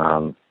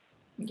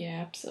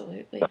 Yeah,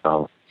 absolutely.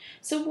 So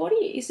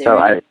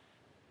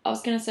I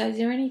was going to say, is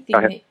there anything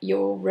that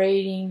you're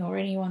reading or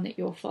anyone that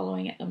you're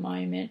following at the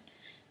moment?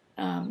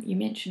 You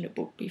mentioned a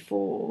book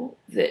before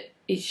that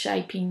is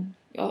shaping.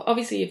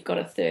 Obviously, you've got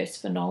a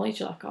thirst for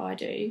knowledge like I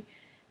do.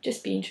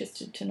 Just be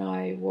interested to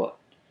know what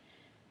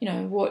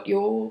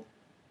your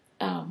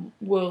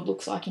world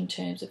looks like in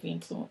terms of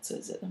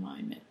influences at the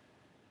moment.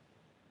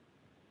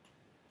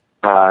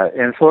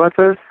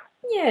 Influences?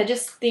 Yeah,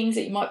 just things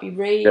that you might be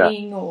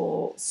reading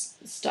or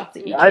stuff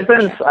that you. I've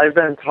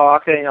been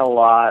talking a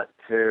lot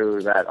to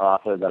that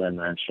author that I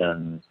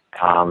mentioned,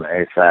 Tom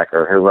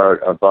Asacker, who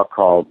wrote a book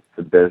called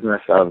The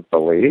Business of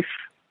Belief.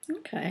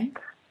 Okay.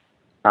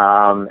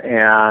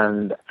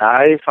 And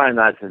I find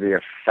that to be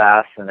a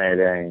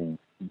fascinating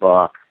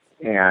book.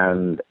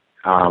 And,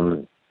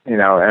 and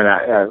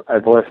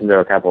I've listened to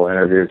a couple of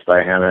interviews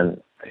by him,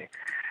 and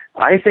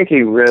I think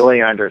he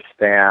really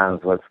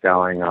understands what's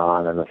going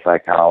on in the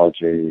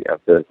psychology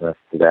of business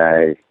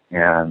today.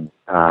 And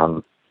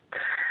so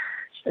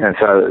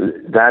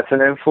that's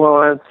an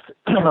influence.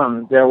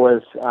 There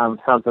was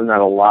something that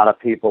a lot of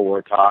people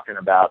were talking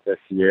about this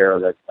year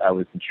that I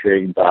was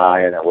intrigued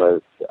by, and it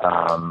was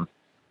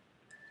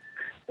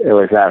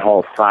that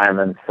whole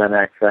Simon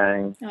Sinek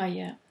thing. Oh,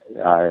 yeah.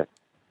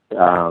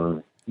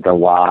 The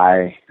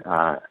why.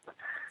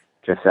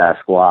 Just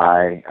ask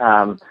why.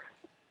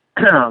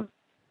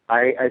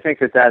 I think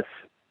that's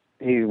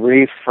he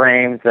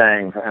reframed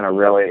things in a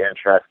really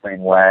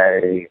interesting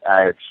way.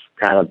 I've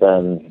kind of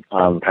been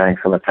paying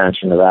some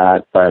attention to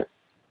that, but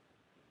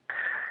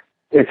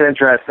it's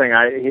interesting.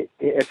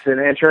 It's an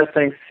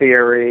interesting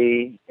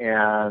theory,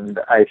 and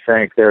I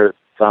think there's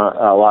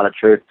a lot of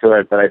truth to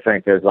it, but I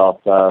think there's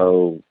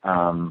also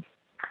some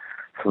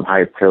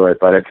hype to it,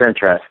 but it's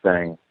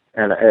interesting.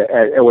 and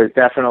it was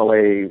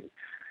definitely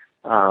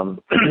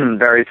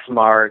very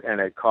smart,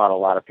 and it caught a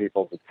lot of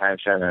people's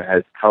attention, and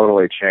has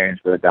totally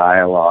changed the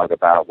dialogue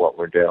about what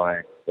we're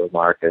doing with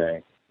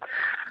marketing.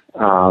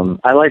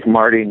 I like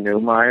Marty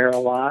Neumeyer a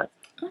lot.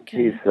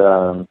 Okay. He's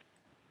a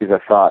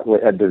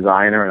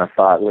designer and a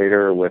thought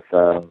leader with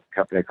a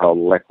company called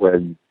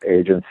Liquid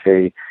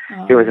Agency.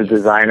 He was a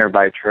designer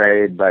by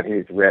trade, but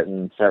he's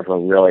written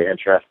several really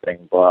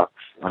interesting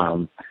books.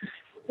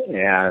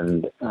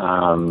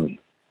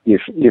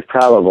 You've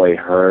probably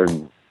heard.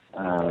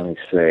 Let me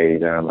see,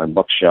 they're on my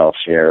bookshelf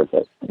here,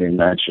 but we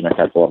mentioned a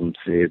couple of them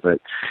to you. But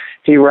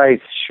he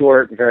writes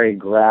short, very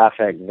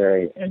graphic,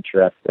 very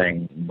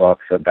interesting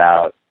books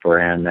about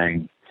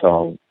branding.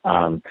 So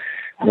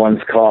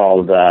one's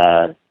called,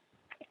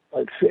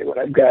 let's see what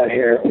I've got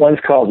here. One's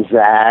called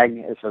Zag.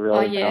 It's a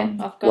really I've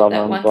got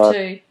that one book.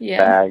 too. Yeah.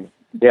 Zag.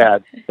 Yeah,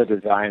 it's a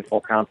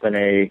designful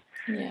company.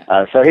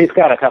 Yeah. So he's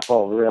got a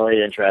couple of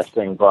really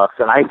interesting books,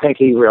 and I think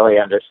he really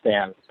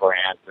understands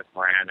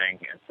branding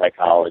and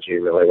psychology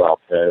really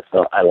well too.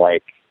 So I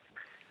like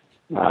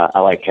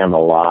him a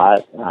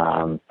lot.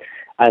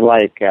 I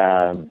like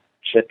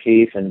Chip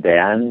Heath and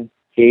Dan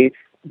Heath.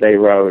 They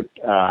wrote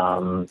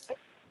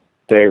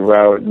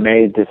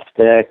Made to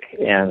Stick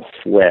and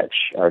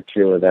Switch are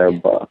two of their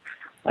books.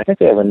 I think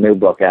they have a new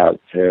book out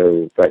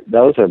too, but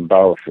those are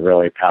both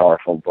really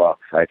powerful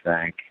books, I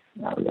think,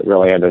 that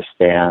really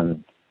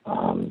understand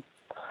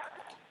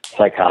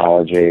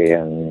psychology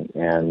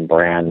and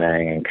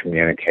branding and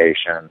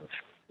communications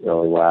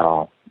really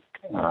well.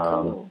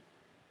 Cool.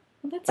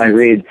 I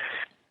read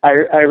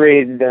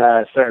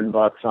certain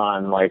books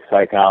on like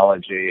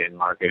psychology and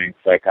marketing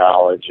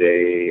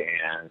psychology,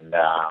 and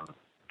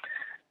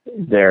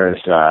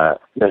there's a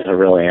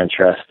really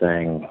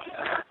interesting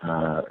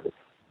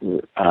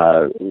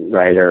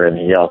writer, and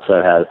he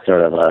also has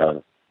sort of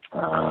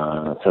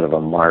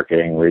a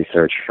marketing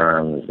research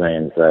firm. His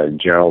name's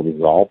Gerald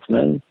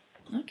Zaltzman.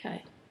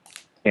 Okay.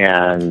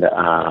 And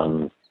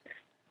I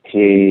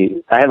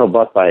have a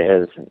book by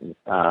his,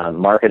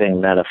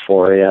 Marketing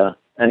Metaphoria,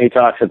 and he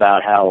talks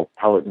about how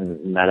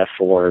potent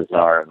metaphors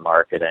are in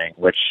marketing,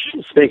 which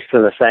speaks to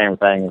the same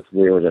things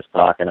we were just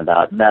talking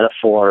about.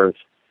 Metaphors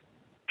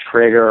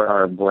trigger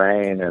our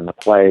brain in the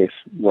place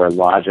where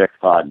logic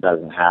thought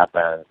doesn't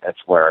happen. It's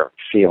where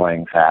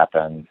feelings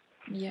happen.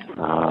 Yeah.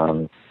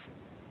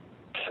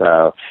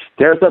 So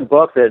there's a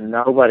book that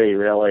nobody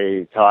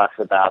really talks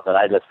about that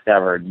I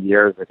discovered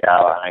years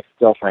ago, and I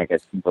still think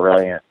it's a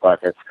brilliant book.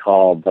 It's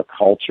called The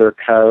Culture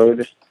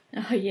Code.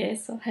 Oh,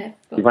 yes, I have.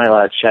 You might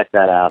want to check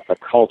that out, The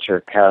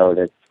Culture Code.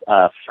 It's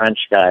a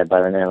French guy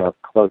by the name of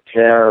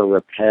Clotaire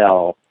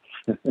Rappel.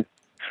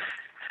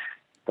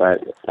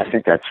 But I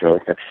think that's really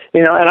good.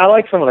 And I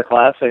like some of the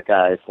classic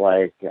guys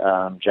like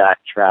Jack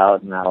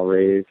Trout and Al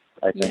Reeves.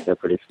 I think they're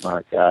pretty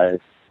smart guys.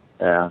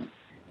 Yeah.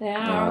 They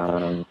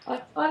are.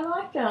 I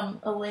like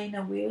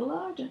Alina Wheeler.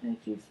 I don't know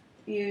if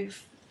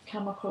you've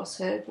come across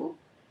her book,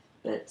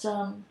 but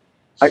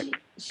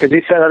could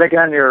you say that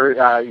again?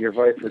 Your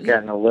voice was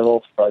getting a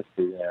little fuzzy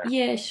there.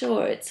 Yeah,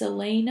 sure. It's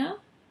Alina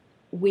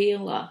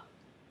Wheeler,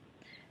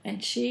 and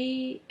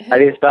how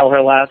do you spell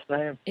her last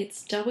name?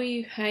 It's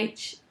WHEELER.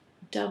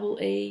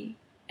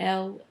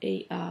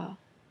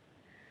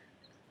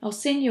 I'll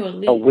send you a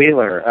link. Oh,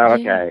 Wheeler. Oh,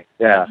 okay.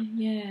 Yeah.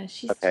 Yeah,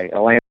 she's okay.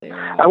 Elaine,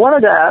 I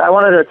wanted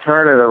to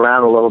turn it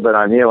around a little bit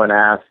on you and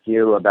ask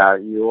you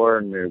about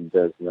your new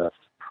business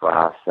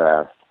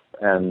process.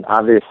 And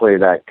obviously,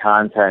 that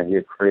content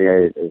you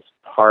create is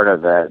part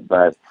of it.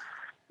 But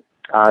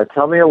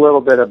tell me a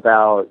little bit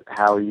about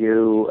how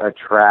you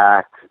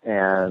attract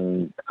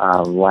and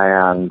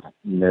land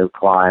new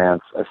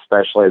clients,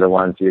 especially the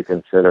ones you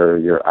consider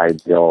your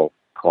ideal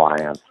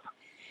clients.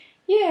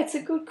 Yeah, it's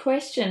a good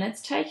question.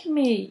 It's taken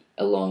me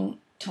a long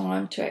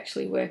time to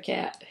actually work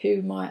out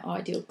who my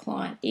ideal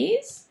client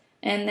is,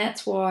 and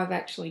that's why I've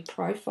actually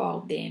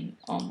profiled them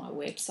on my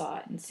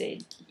website and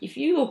said, if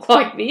you look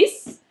like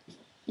this,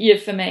 you're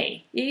for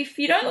me. If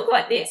you don't look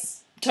like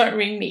this, don't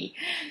ring me.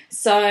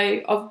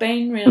 So I've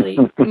been really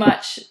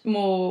much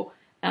more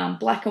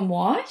black and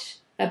white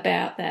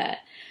about that.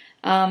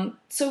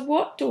 So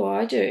what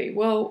do?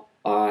 Well,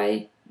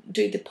 I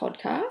do the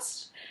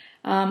podcast.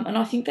 And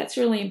I think that's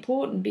really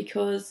important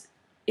because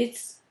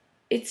it's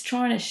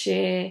trying to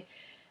share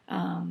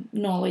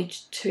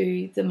knowledge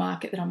to the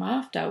market that I'm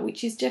after,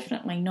 which is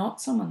definitely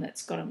not someone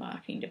that's got a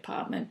marketing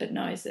department but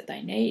knows that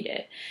they need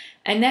it.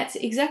 And that's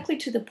exactly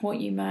to the point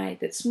you made,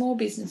 that small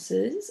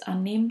businesses are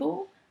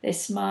nimble, they're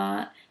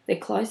smart, they're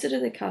closer to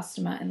the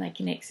customer, and they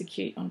can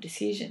execute on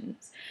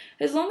decisions.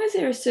 As long as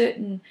they're a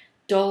certain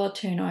dollar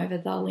turnover,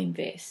 they'll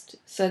invest.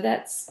 So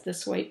that's the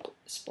sweet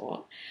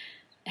spot.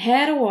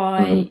 How do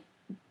I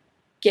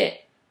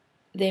get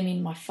them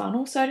in my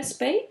funnel, so to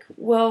speak?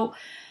 Well,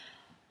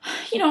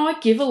 I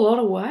give a lot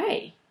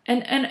away.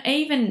 And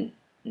even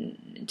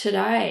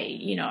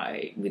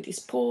today, with this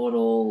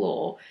portal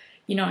or,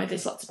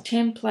 there's lots of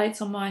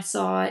templates on my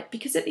site,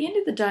 because at the end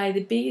of the day,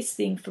 the biggest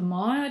thing for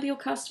my ideal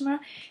customer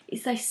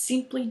is they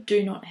simply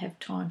do not have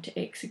time to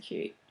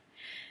execute.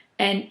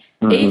 And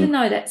even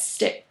though that's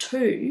step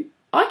 2,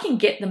 I can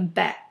get them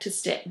back to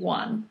step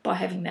 1 by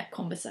having that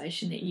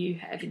conversation that you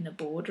have in the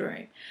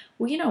boardroom.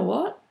 Well, you know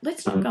what?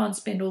 Let's not go and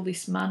spend all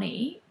this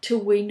money till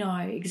we know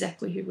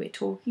exactly who we're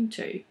talking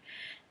to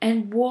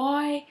and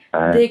why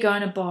they're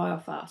going to buy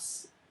off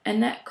us.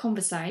 And that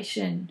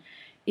conversation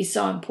is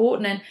so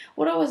important. And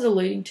what I was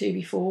alluding to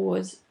before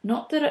was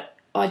not that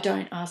I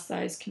don't ask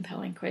those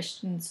compelling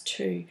questions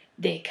to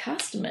their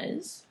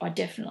customers. I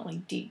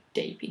definitely dig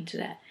deep into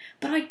that.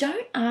 But I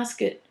don't ask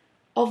it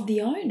of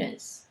the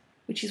owners,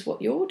 which is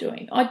what you're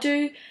doing. I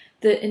do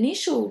the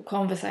initial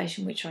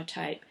conversation, which I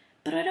tape,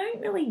 but I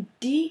don't really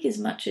dig as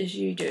much as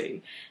you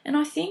do. And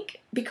I think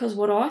because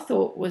what I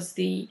thought was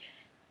the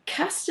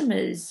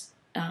customer's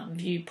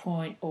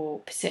viewpoint or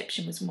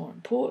perception was more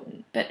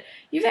important, but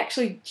you've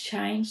actually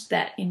changed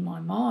that in my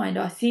mind.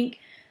 I think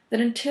that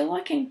until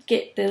I can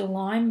get the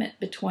alignment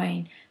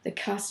between the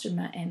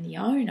customer and the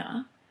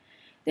owner,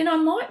 then I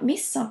might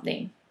miss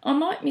something. I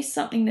might miss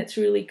something that's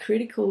really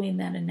critical in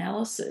that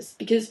analysis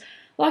because,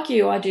 like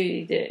you, I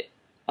do the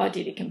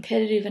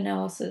competitive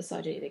analysis, I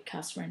do the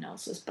customer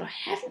analysis, but I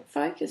haven't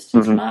focused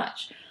as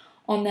much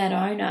on that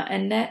owner,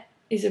 and that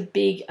is a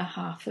big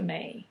aha for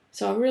me.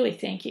 So I really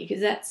thank you because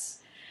that's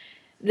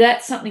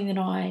something that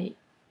I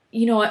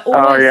always...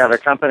 Oh, yeah, the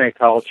company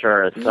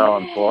culture is so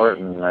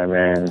important. I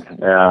mean,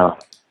 yeah.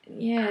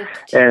 Yeah.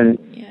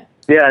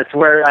 It's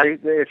where,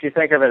 if you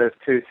think of it as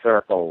 2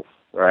 circles,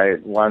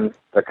 right? One's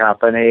the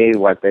company,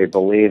 what they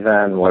believe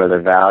in, what are their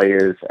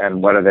values,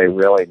 and what are they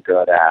really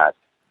good at.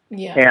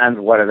 Yeah. And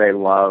what do they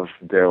love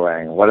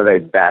doing? What are they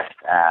best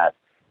at?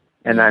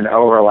 And then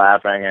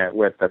overlapping it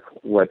with the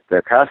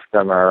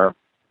customer,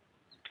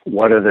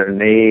 what are their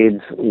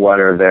needs? What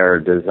are their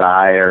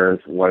desires?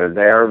 What are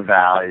their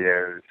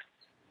values?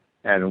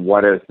 And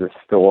what is the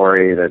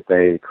story that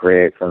they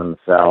create for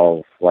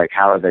themselves? Like,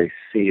 how do they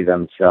see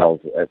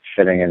themselves as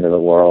fitting into the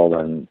world?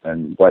 And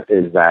what's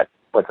a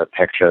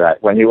picture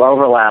that, when you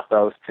overlap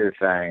those 2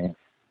 things,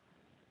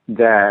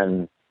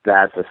 then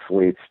that's a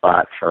sweet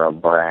spot for a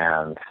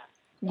brand.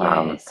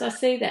 Yes, I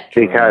see that.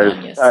 Because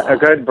a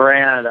good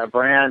brand,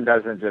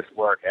 doesn't just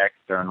work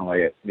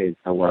externally, it needs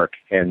to work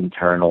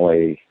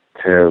internally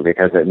too,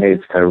 because it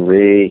needs to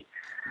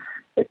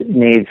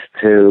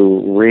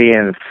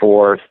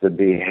reinforce the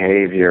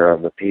behavior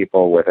of the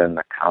people within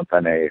the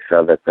company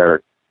so that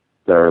they're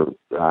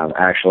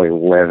actually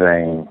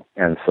living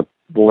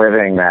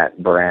that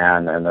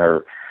brand, and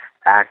they're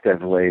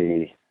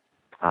actively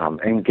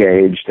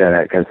engaged in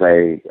it because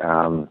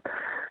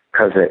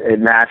it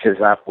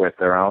matches up with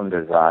their own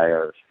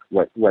desires,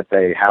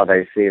 how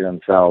they see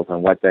themselves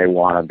and what they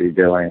want to be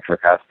doing for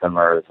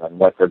customers and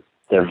what their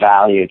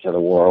value to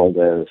the world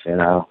is,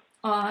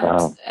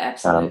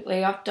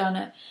 Absolutely. I've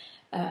done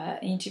an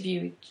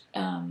interview with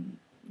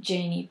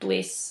Jeannie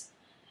Bliss,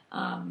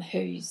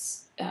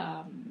 who's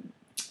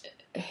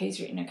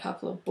written a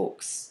couple of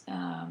books,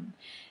 and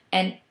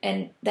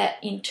that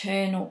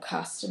internal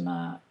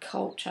customer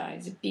culture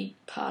is a big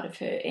part of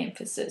her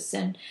emphasis.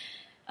 And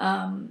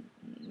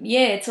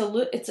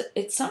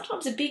it's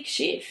sometimes a big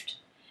shift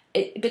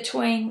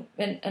between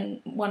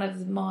and one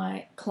of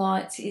my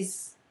clients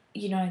is,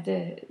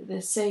 the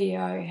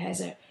CEO has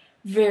a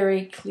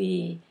very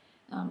clear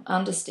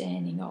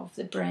understanding of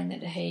the brand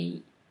that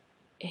he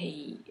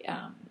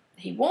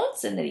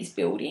wants and that he's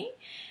building,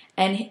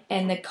 and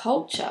the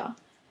culture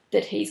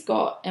that he's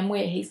got and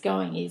where he's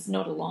going is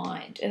not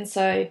aligned, and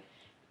so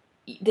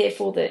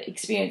therefore the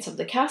experience of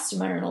the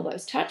customer and all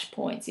those touch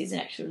points isn't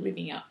actually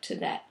living up to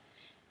that,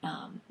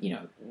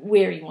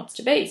 where he wants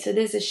to be. So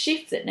there's a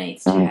shift that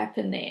needs to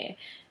happen there,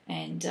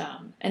 and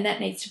that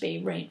needs to be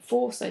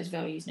reinforced. Those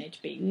values need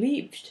to be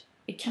lived.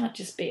 It can't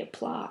just be a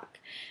plaque.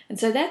 And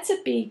so that's a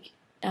big,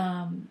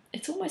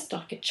 it's almost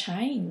like a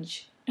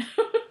change,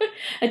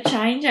 a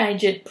change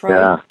agent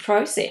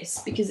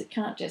process, because it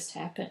can't just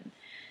happen.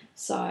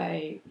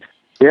 So...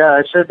 Yeah,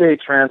 it should be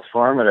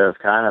transformative,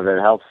 kind of. It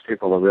helps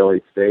people to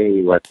really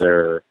see what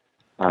they're,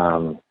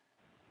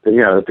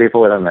 the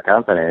people within the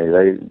company,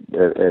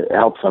 it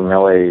helps them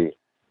really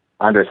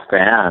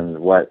understand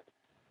what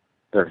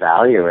their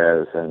value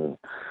is and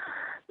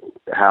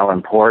how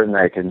important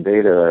they can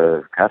be to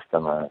their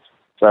customers.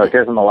 So it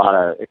can give them a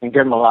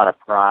lot of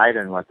pride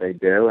in what they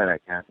do, and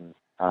it can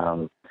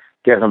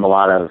give them a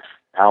lot of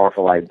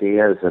powerful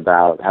ideas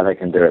about how they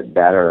can do it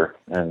better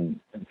and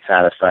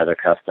satisfy their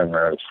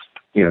customers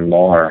even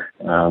more.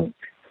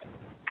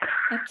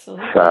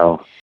 Absolutely.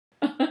 So.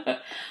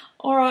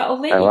 All right, I'll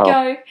let you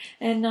go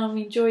and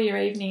enjoy your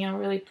evening. I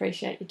really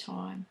appreciate your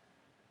time.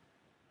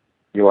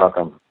 You're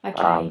welcome.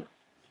 Okay.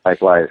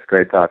 Likewise.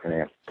 Great talking to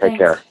you. Take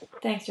care.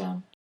 Thanks,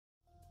 Jon.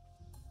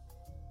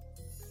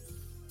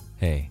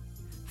 Hey,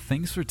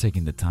 thanks for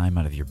taking the time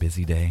out of your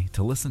busy day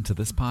to listen to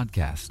this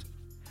podcast.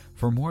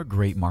 For more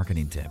great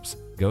marketing tips,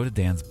 go to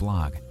Dan's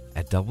blog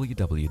at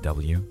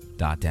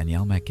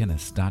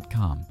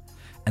www.daniellemcginnis.com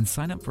and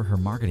sign up for her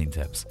marketing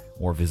tips,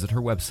 or visit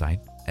her website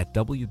at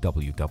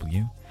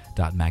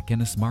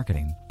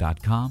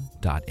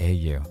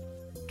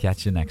www.mcginnismarketing.com.au.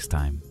 Catch you next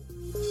time.